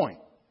some point,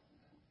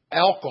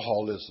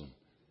 alcoholism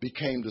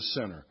became the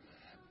center.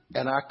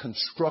 And I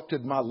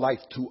constructed my life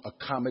to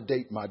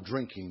accommodate my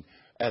drinking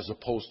as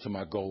opposed to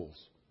my goals.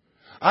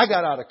 I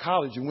got out of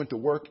college and went to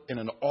work in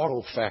an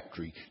auto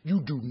factory.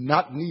 You do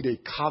not need a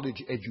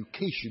college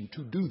education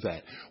to do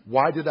that.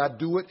 Why did I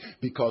do it?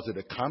 Because it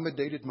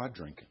accommodated my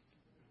drinking.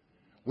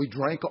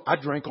 I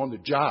drank on the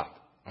job.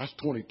 I was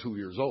 22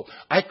 years old.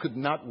 I could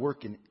not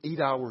work an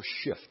 8-hour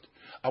shift.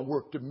 I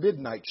worked a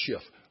midnight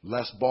shift.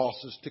 Less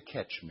bosses to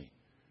catch me.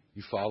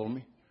 You follow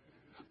me?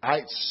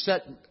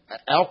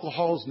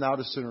 Alcohol is now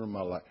the center of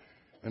my life.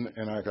 And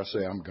like I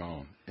say, I'm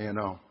gone. And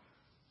I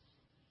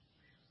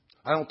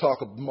don't talk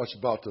much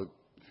about the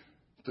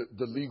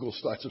legal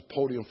stuff. It's a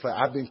podium fact.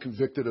 I've been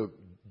convicted of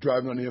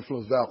driving under the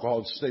influence of alcohol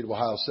in the state of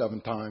Ohio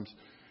 7 times.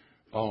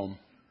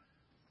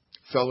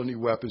 Felony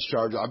weapons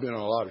charges. I've been in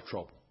a lot of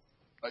trouble.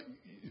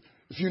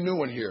 If you're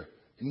new in here,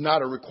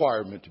 not a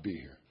requirement to be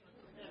here.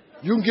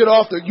 You can get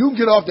off the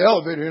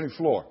elevator any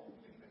floor.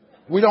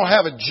 We don't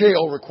have a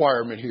jail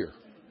requirement here.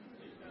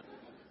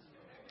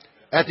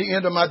 At the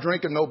end of my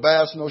drinking, no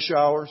baths, no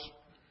showers.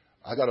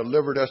 I got a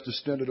liver that's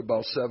distended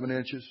about 7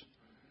 inches.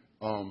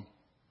 I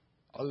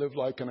live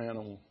like an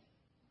animal.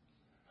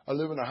 I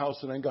live in a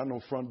house that ain't got no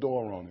front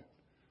door on it.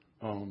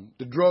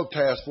 The drug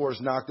task force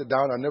knocked it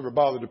down. I never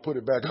bothered to put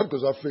it back up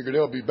because I figured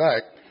they'll be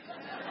back.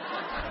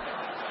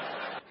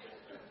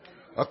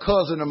 A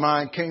cousin of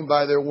mine came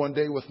by there one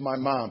day with my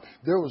mom.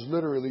 There was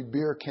literally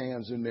beer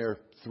cans in there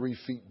 3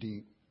 feet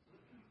deep.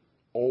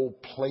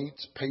 Old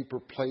plates, paper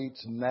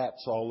plates,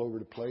 gnats all over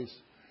the place.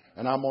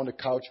 And I'm on the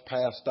couch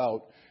passed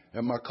out.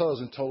 And my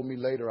cousin told me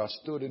later, I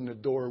stood in the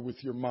door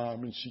with your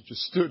mom and she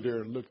just stood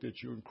there and looked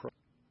at you and cried.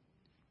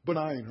 But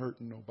I ain't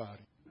hurting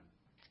nobody.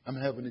 I'm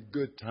having a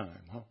good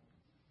time, huh?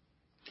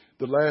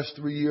 The last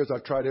 3 years, I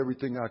tried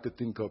everything I could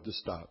think of to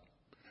stop.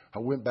 I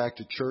went back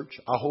to church.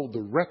 I hold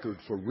the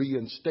record for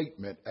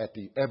reinstatement at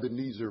the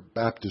Ebenezer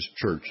Baptist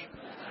Church.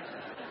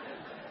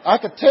 I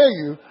could tell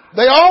you,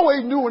 they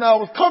always knew when I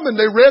was coming.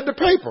 They read the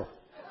paper.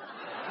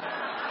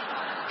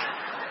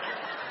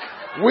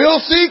 We'll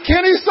see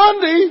Kenny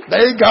Sunday.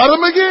 They got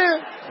him again,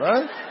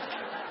 right?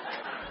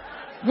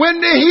 When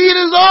the heat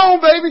is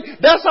on, baby,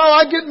 that's how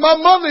I get my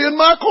mother in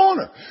my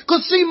corner.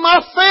 Because, see,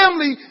 my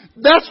family,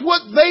 that's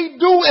what they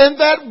do,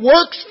 and that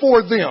works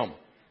for them,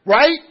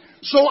 right?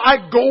 So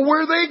I go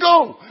where they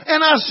go.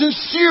 And I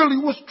sincerely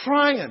was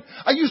trying.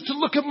 I used to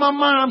look at my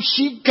mom.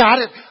 She got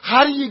it.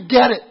 How do you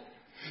get it?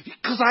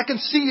 Because I can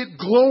see it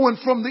glowing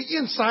from the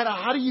inside.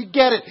 How do you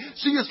get it?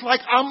 See, it's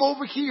like I'm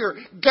over here.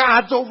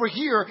 God's over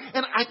here.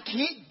 And I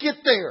can't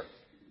get there.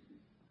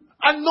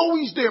 I know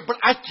He's there, but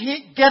I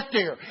can't get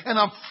there. And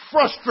I'm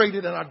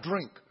frustrated and I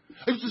drink.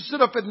 I used to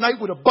sit up at night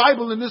with a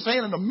Bible in this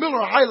hand and a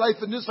Miller High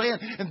Life in this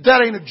hand. And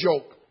that ain't a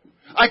joke.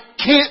 I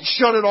can't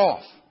shut it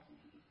off.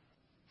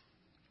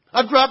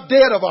 I dropped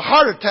dead of a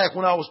heart attack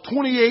when I was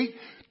 28.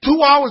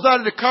 2 hours out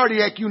of the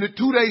cardiac unit,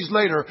 2 days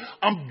later,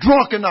 I'm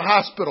drunk in the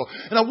hospital.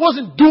 And I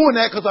wasn't doing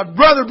that because I'd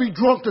rather be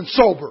drunk than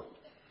sober.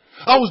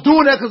 I was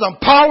doing that because I'm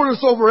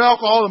powerless over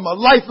alcohol and my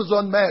life is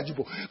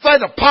unmanageable. If I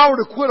had the power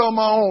to quit on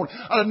my own,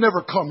 I'd have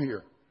never come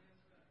here.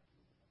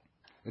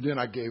 And then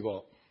I gave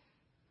up.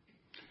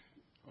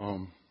 A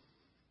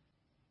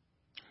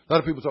lot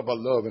of people talk about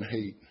love and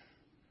hate.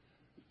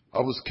 I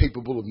was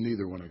capable of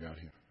neither when I got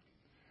here.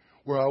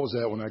 Where I was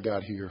at when I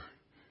got here,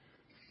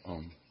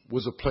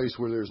 was a place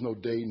where there's no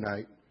day,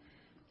 night,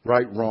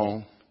 right,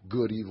 wrong,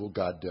 good, evil,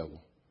 God, devil.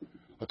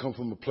 I come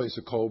from a place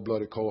of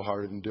cold-blooded,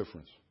 cold-hearted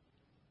indifference.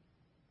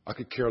 I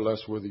could care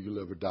less whether you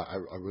live or die.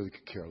 I really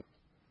could care less.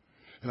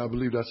 And I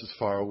believe that's as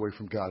far away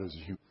from God as a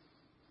human.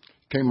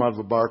 Came out of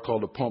a bar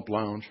called the Pump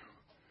Lounge.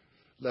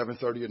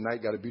 11:30 at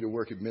night, got to be to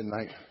work at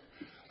midnight.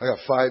 I got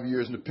 5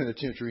 years in the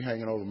penitentiary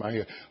hanging over my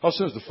head. How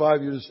soon is the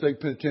 5 years in the state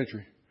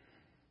penitentiary?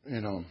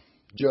 And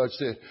judge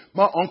said,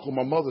 my uncle,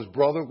 my mother's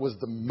brother, was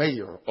the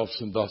mayor of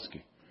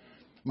Sandusky.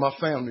 My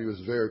family was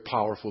very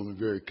powerful and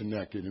very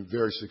connected and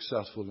very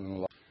successful in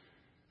life.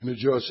 And the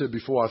judge said,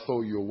 before I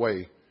throw you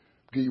away,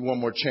 give you one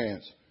more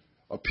chance.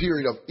 A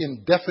period of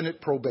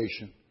indefinite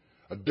probation,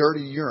 a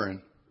dirty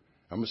urine.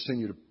 I'm going to send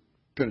you to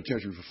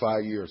penitentiary for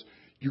 5 years.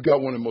 You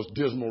got one of the most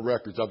dismal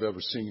records I've ever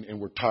seen,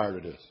 and we're tired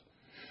of this.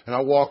 And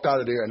I walked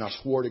out of there, and I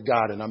swore to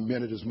God, and I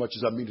meant it as much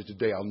as I mean it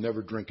today, I'll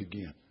never drink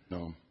again.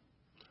 No.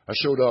 I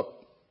showed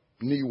up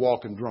knee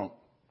walking drunk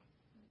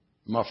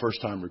my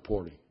first time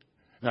reporting.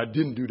 And I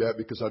didn't do that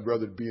because I'd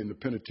rather be in the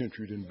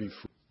penitentiary than be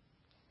free.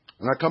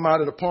 And I come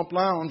out of the pump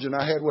lounge, and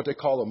I had what they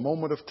call a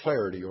moment of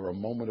clarity or a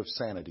moment of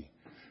sanity.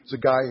 It's a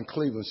guy in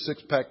Cleveland,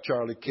 Six-Pack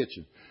Charlie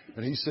Kitchen.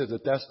 And he says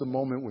that that's the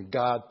moment when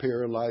God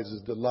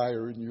paralyzes the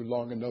liar in you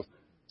long enough.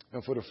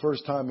 And for the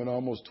first time in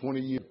almost 20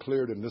 years,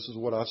 cleared, and this is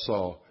what I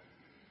saw.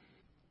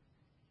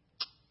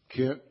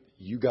 Kent,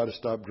 you got to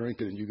stop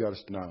drinking, and you got to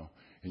stop now.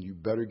 And you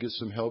better get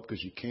some help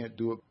because you can't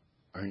do it.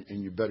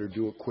 And you better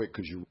do it quick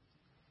because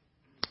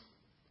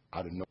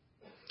I didn't know.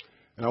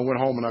 And I went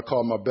home and I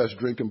called my best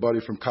drinking buddy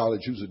from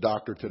college who's a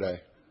doctor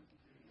today.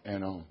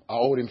 And I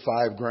owed him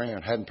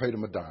 $5,000. Hadn't paid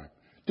him a dime.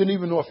 Didn't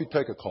even know if he'd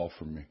take a call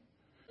from me.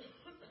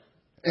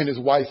 And his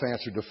wife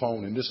answered the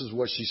phone, and this is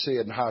what she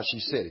said and how she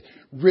said it.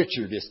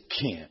 Richard, it's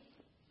Kent.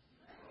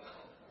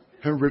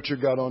 And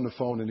Richard got on the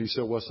phone and he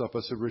said, what's up? I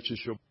said, Richard,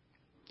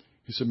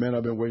 he said, man,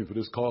 I've been waiting for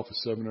this call for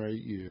 7 or 8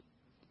 years.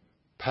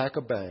 Pack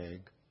a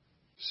bag,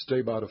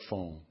 stay by the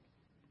phone.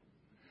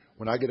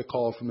 When I get a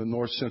call from the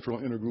North Central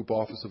Intergroup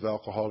Office of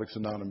Alcoholics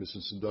Anonymous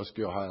in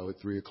Sandusky, Ohio at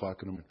 3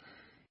 o'clock in the morning,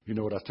 you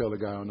know what I tell the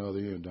guy on the other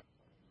end?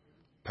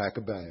 Pack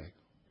a bag.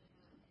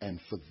 And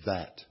for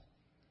that,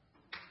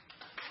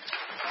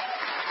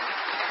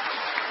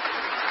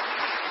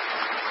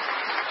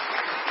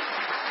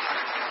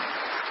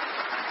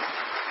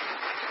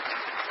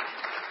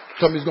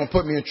 somebody's going to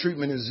put me in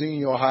treatment in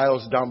Xenia, Ohio.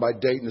 It's down by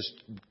Dayton. It's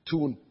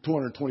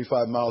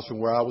 225 miles from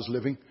where I was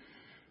living.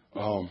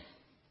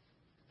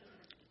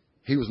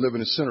 He was living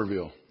in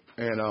Centerville.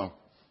 And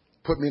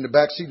put me in the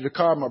back seat of the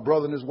car. My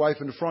brother and his wife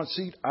in the front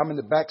seat. I'm in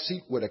the back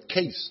seat with a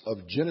case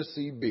of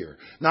Genesee beer.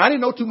 Now, I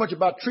didn't know too much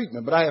about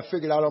treatment, but I had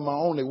figured out on my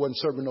own they wasn't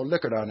serving no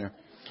liquor down there.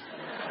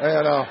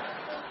 And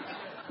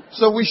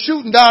so we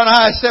shooting down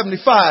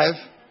I-75.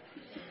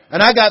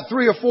 And I got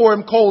 3 or 4 of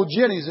them cold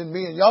Jennies in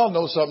me, and y'all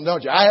know something,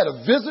 don't you? I had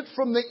a visit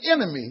from the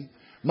enemy,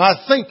 my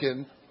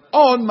thinking,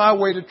 on my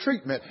way to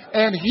treatment.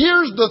 And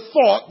here's the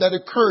thought that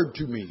occurred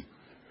to me.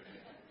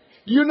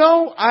 You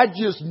know, I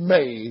just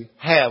may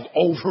have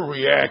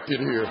overreacted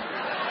here.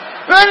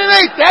 And it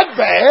ain't that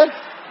bad,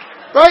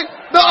 right?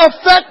 The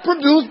effect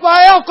produced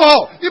by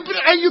alcohol.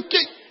 And you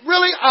can't,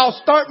 really, I'll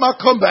start my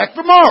comeback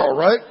tomorrow,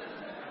 right?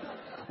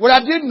 What I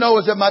didn't know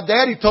is that my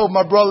daddy told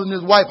my brother and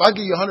his wife, I'll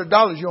give you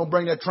 $100, you don't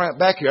bring that tramp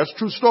back here. That's a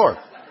true story.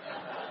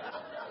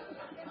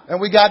 And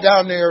we got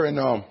down there,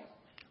 and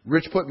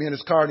Rich put me in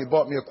his car, and he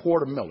bought me a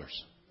quart of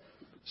Miller's.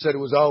 Said it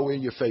was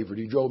always your favorite.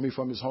 He drove me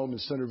from his home in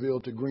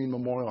Centerville to Green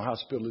Memorial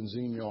Hospital in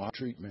Xenia, Ohio,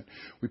 treatment.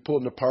 We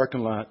pulled in the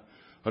parking lot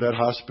of that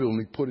hospital, and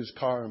he put his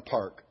car in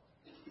park.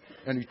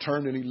 And he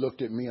turned and he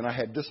looked at me, and I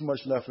had this much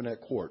left in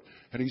that quart.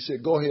 And he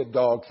said, go ahead,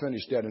 dog,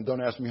 finish that, and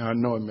don't ask me how I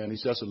know it, man. He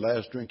said, that's the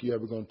last drink you're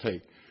ever going to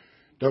take.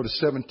 That was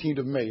the 17th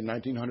of May,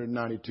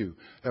 1992.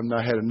 I have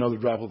not had another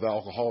drop of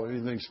alcohol or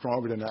anything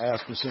stronger than the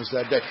aspirin since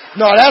that day.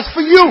 No, that's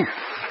for you.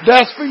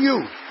 That's for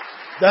you.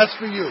 That's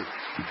for you.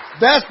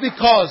 That's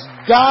because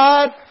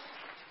God,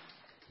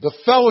 the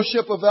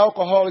fellowship of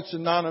Alcoholics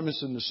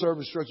Anonymous and the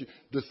service structure,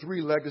 the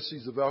 3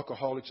 legacies of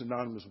Alcoholics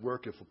Anonymous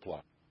work if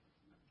applied.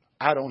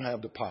 I don't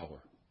have the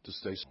power to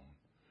stay strong.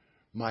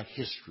 My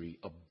history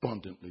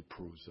abundantly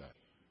proves that.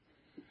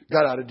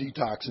 Got out of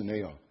detox and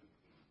they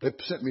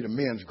sent me to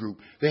men's group.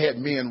 They had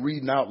men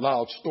reading out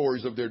loud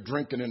stories of their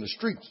drinking in the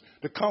streets.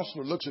 The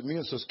counselor looks at me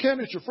and says, Ken,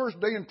 it's your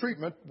first day in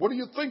treatment. What do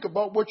you think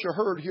about what you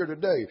heard here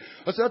today?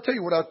 I said, I'll tell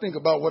you what I think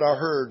about what I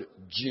heard,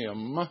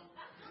 Jim.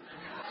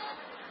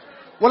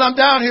 Well, I'm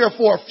down here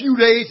for a few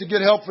days to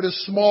get help for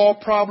this small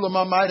problem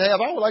I might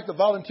have. I would like to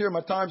volunteer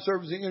my time,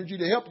 service, and energy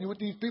to help you with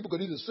these people because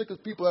these are the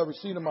sickest people I've ever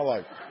seen in my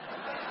life.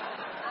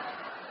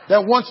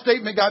 That one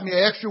statement got me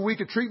an extra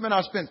week of treatment.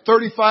 I spent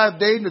 35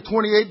 days in the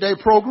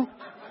 28-day program.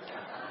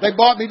 They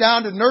brought me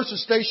down to the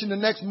nurse's station the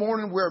next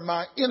morning where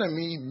my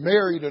enemy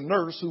married a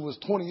nurse who was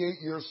 28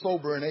 years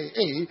sober in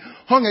AA,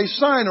 hung a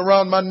sign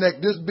around my neck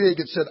this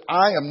big. It said,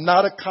 I am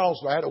not a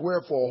counselor. I had to wear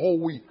it for a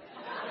whole week.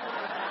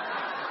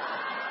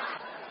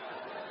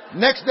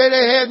 Next day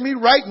they had me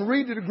write and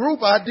read to the group.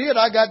 I did.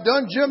 I got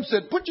done. Jim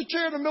said, put your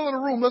chair in the middle of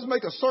the room. Let's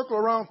make a circle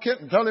around Kent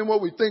and tell him what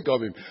we think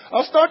of him.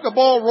 I'll start the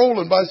ball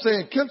rolling by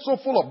saying, Kent's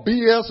so full of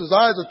BS, his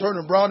eyes are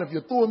turning brown. If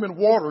you threw him in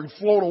water, he'd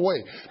float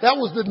away.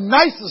 That was the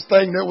nicest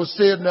thing that was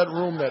said in that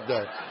room that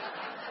day.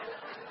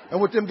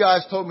 And what them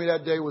guys told me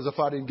that day was if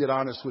I didn't get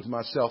honest with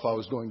myself, I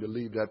was going to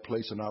leave that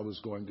place and I was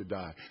going to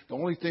die. The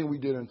only thing we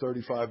did in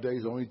 35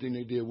 days, the only thing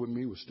they did with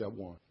me was step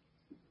 1.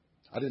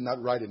 I did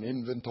not write an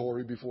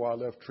inventory before I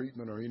left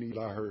treatment or any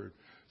I heard.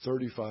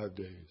 35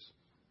 days.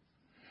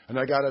 And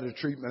I got out of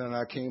treatment and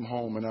I came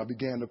home and I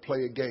began to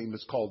play a game.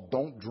 It's called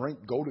Don't Drink,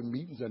 Go to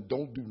Meetings, and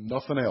Don't Do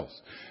Nothing Else.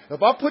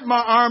 If I put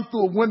my arm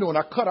through a window and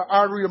I cut an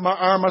artery in my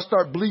arm, I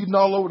start bleeding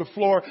all over the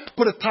floor,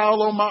 put a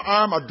towel on my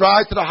arm, I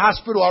drive to the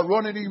hospital, I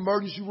run in the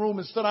emergency room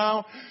and sit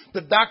down.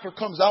 The doctor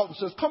comes out and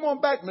says, come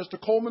on back,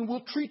 Mr. Coleman, we'll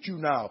treat you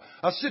now.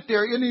 I sit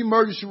there in the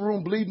emergency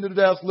room bleeding to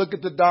death, look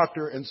at the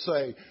doctor and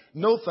say,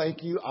 no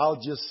thank you, I'll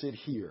just sit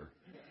here.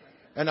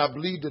 And I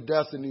bleed to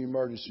death in the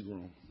emergency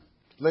room.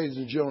 Ladies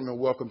and gentlemen,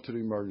 welcome to the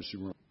emergency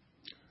room.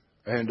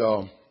 And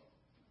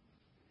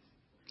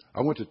I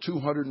went to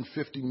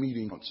 250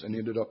 meetings and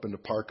ended up in the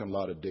parking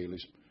lot of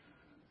Daly's.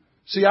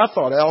 See, I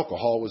thought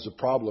alcohol was a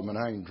problem and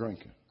I ain't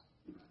drinking.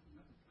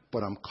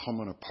 But I'm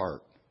coming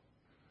apart.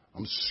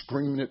 I'm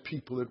screaming at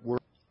people at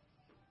work.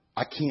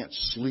 I can't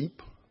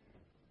sleep.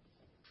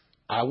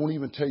 I won't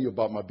even tell you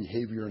about my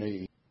behavior in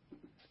AA.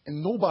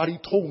 And nobody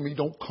told me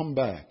don't come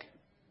back.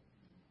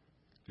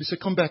 He said,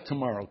 come back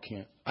tomorrow,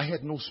 Kent. I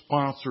had no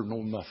sponsor, no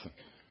nothing.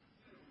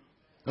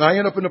 And I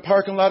end up in the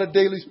parking lot of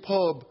Daly's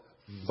Pub,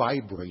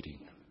 vibrating.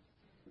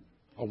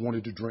 I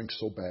wanted to drink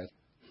so bad.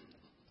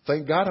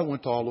 Thank God I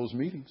went to all those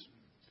meetings.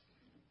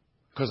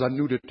 Because I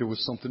knew that there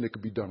was something that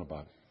could be done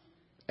about it.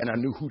 And I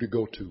knew who to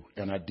go to,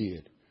 and I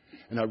did.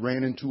 And I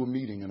ran into a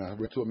meeting, and I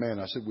went to a man.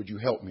 I said, would you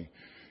help me?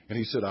 And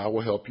he said, I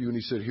will help you. And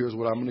he said, here's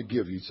what I'm going to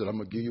give you. He said, I'm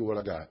going to give you what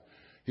I got.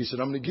 He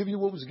said, I'm going to give you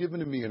what was given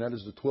to me, and that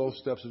is the 12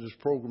 steps of this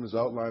program as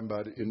outlined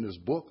in this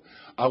book.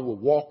 I will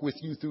walk with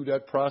you through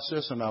that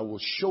process, and I will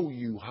show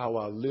you how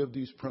I live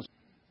these principles.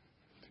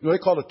 You know, they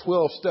call it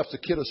 12 steps, a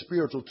kit of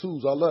spiritual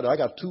tools. I love it. I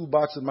got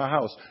toolbox in my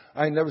house.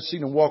 I ain't never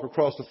seen them walk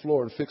across the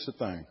floor and fix a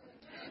thing.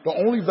 The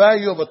only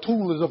value of a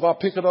tool is if I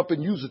pick it up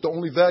and use it. The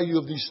only value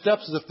of these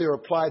steps is if they're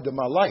applied to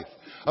my life.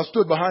 I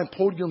stood behind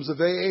podiums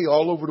of AA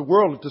all over the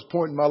world at this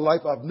point in my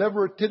life. I've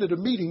never attended a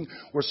meeting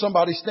where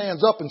somebody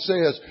stands up and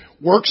says,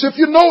 works if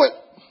you know it.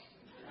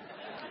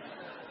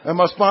 And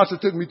my sponsor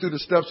took me through the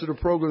steps of the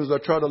program as I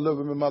try to live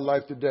them in my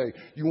life today.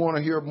 You want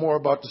to hear more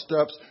about the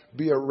steps?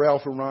 Be at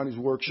Ralph and Ronnie's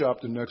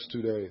workshop the next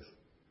 2 days.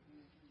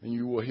 And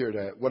you will hear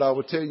that. What I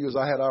will tell you is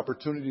I had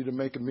opportunity to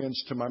make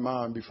amends to my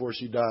mom before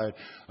she died.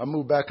 I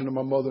moved back into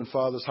my mother and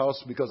father's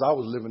house because I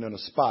was living in a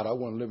spot. I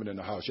wasn't living in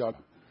the house, y'all.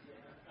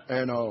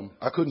 And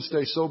I couldn't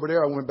stay sober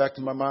there. I went back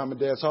to my mom and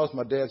dad's house.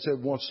 My dad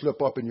said, one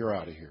slip up and you're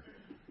out of here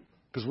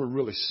because we're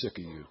really sick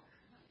of you.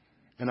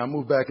 And I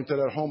moved back into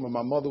that home, and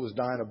my mother was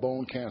dying of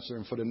bone cancer.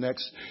 And for the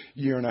next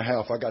year and a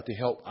half, I got to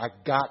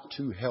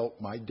help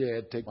my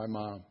dad take my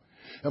mom.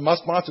 And my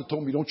sponsor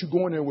told me, don't you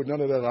go in there with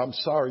none of that I'm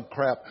sorry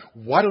crap.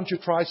 Why don't you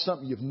try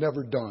something you've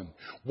never done?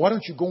 Why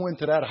don't you go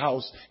into that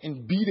house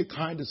and be the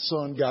kind of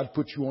son God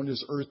put you on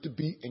this earth to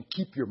be and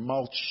keep your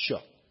mouth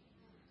shut?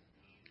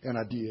 And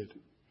I did.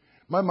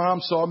 My mom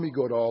saw me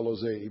go to all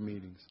those AA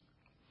meetings.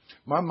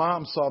 My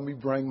mom saw me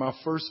bring my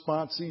first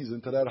sponsees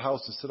into that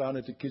house to sit down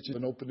at the kitchen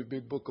and open the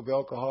big book of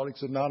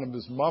Alcoholics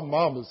Anonymous. My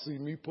mama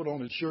seen me put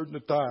on a shirt and a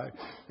tie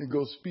and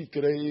go speak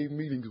at AA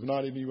meetings when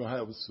I didn't even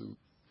have a suit.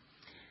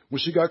 When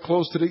she got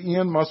close to the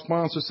end, my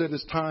sponsor said,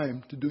 it's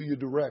time to do your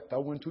direct. I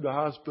went to the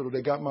hospital.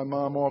 They got my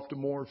mom off the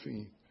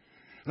morphine.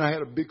 And I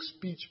had a big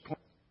speech plan.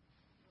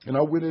 And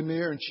I went in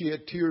there, and she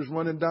had tears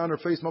running down her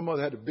face. My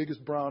mother had the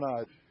biggest brown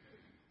eyes.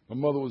 My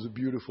mother was a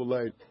beautiful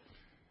lady.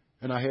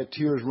 And I had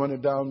tears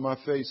running down my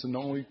face, and the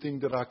only thing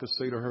that I could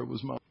say to her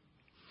was, Mom,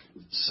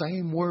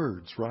 same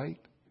words, right?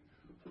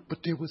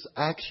 But there was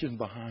action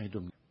behind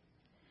them.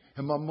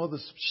 And my mother,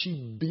 she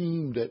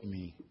beamed at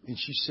me, and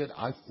she said,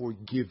 I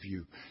forgive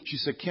you. She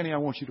said, Kenny, I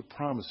want you to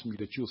promise me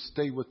that you'll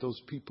stay with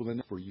those people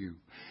and for you.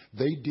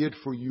 They did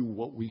for you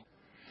what we...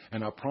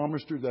 And I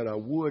promised her that I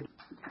would.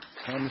 I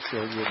promised her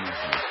I wouldn't.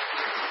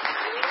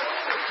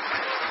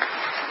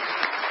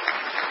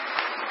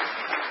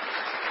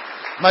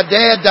 My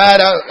dad died.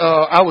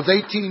 I was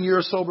 18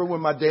 years sober when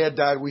my dad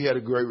died. We had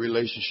a great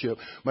relationship.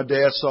 My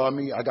dad saw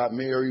me. I got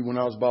married when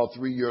I was about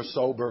 3 years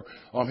sober.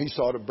 He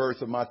saw the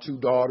birth of my two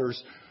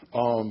daughters.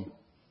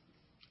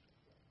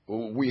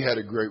 We had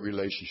a great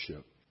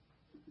relationship.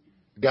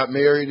 Got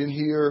married in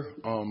here.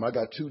 I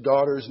got two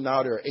daughters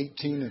now. They're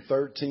 18 and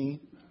 13.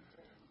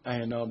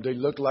 And they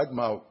look like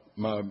my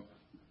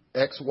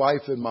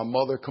ex-wife and my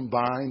mother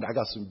combined. I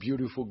got some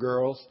beautiful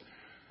girls.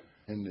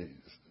 And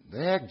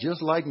they act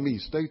just like me.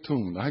 Stay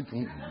tuned. I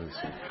don't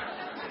listen.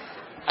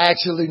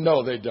 Actually,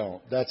 no, they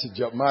don't. That's a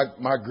joke.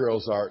 My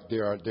girls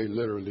they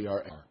literally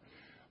are.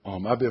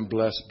 I've been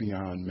blessed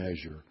beyond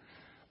measure.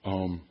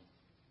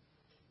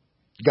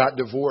 Got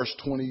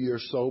divorced 20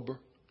 years sober.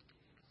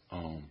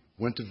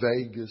 Went to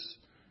Vegas.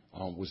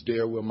 Was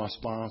there with my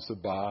sponsor,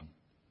 Bob.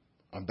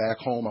 I'm back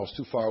home. I was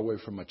too far away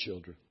from my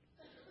children.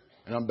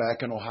 And I'm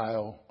back in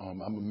Ohio.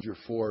 I'm a manager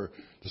for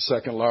the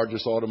second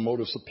largest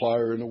automotive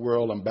supplier in the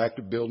world. I'm back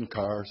to building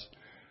cars.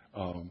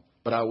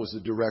 But I was the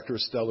director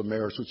of Stella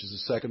Maris, which is the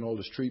second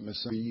oldest treatment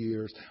center in 3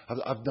 years.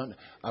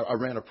 I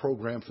ran a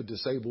program for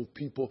disabled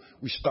people.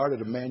 We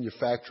started a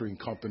manufacturing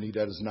company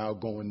that is now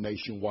going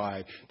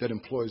nationwide that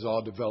employs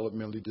all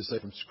developmentally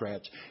disabled from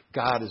scratch.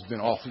 God has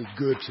been awfully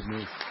good to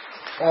me.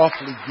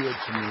 Awfully good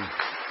to me.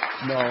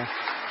 No.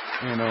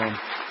 And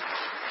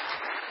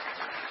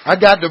I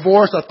got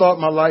divorced. I thought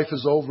my life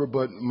is over,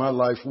 but my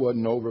life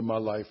wasn't over. My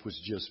life was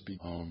just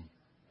begun.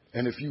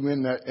 And if you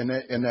in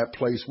that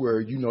place where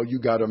you know you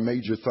got a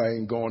major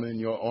thing going in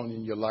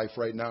your life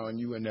right now, and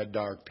you in that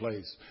dark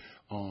place,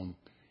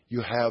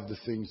 you have the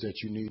things that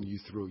you need you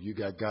through. You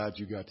got God,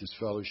 you got this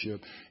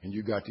fellowship, and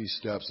you got these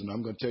steps. And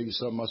I'm going to tell you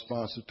something my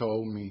sponsor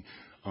told me.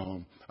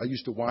 I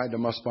used to wind up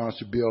my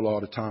sponsor Bill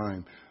all the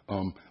time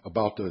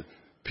about the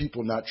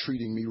people not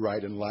treating me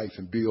right in life.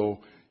 And Bill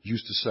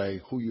used to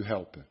say, "Who you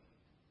helping?"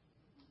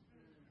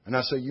 And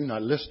I say, "You're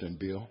not listening,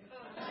 Bill."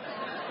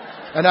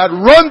 And I'd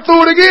run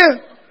through it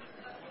again.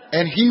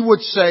 And he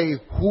would say,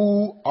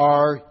 "Who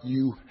are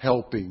you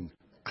helping?"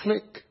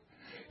 Click.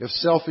 If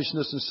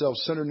selfishness and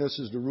self-centeredness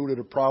is the root of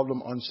the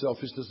problem,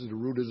 unselfishness is the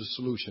root of the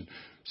solution.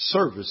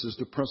 Service is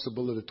the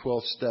principle of the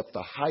 12th step.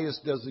 The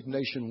highest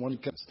designation one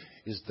can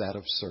is that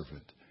of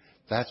servant.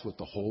 That's what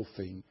the whole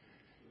thing.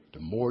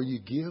 The more you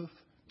give,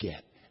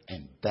 get.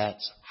 And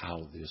that's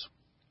how this.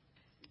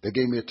 They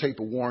gave me a tape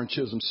of Warren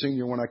Chisholm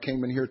Sr. when I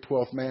came in here,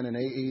 12th man in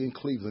AA in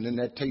Cleveland. In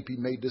that tape, he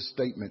made this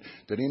statement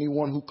that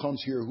anyone who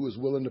comes here who is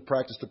willing to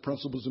practice the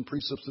principles and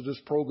precepts of this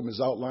program is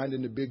outlined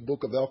in the big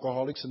book of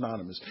Alcoholics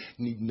Anonymous.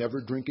 Need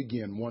never drink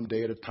again, one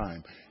day at a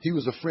time. He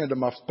was a friend of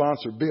my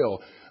sponsor, Bill.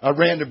 I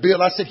ran to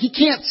Bill. I said, "He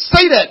can't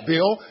say that,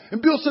 Bill."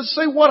 And Bill said,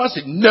 "Say what?" I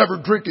said, "Never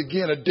drink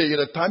again, a day at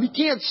a time. He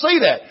can't say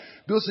that."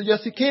 Bill said,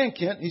 "Yes, he can,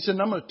 Kent." He said,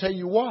 "And I'm going to tell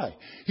you why."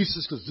 He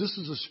says, "Because this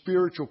is a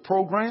spiritual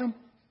program.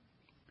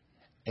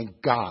 And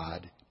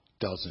God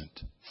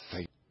doesn't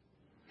fail.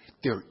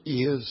 There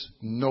is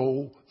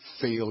no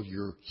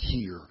failure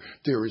here.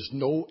 There is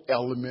no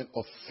element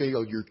of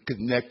failure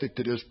connected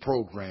to this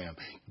program.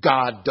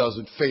 God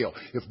doesn't fail.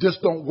 If this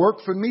don't work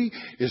for me,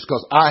 it's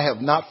because I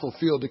have not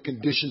fulfilled the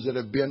conditions that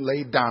have been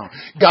laid down.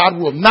 God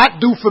will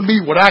not do for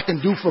me what I can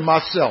do for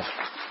myself.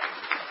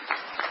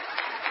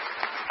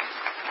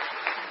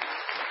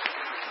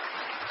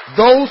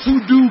 Those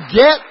who do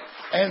get,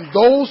 and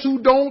those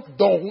who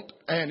don't.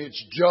 And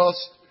it's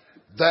just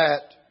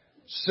that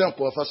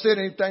simple. If I said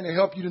anything to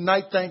help you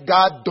tonight, thank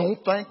God. Don't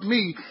thank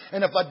me.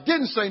 And if I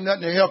didn't say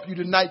nothing to help you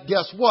tonight,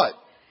 guess what?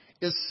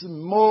 It's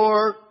some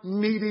more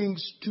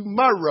meetings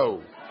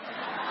tomorrow.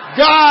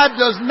 God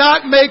does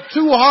not make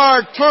too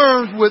hard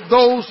terms with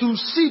those who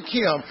seek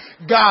Him.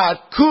 God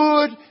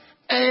could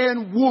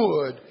and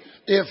would.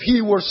 If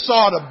He were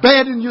sought,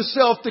 abandon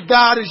yourself to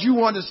God as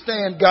you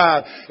understand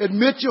God.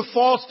 Admit your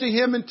faults to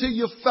Him and to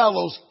your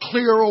fellows.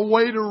 Clear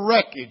away the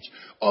wreckage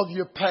of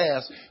your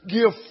past.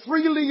 Give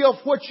freely of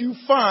what you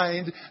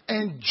find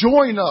and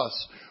join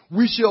us.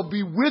 We shall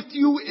be with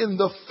you in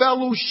the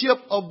fellowship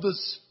of the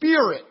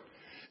Spirit.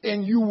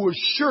 And you will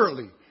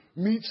surely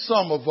meet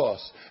some of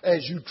us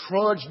as you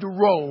trudge the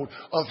road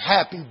of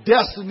happy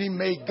destiny.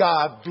 May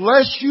God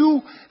bless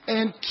you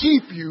and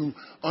keep you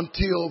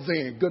until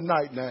then. Good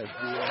night,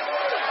 Nashville.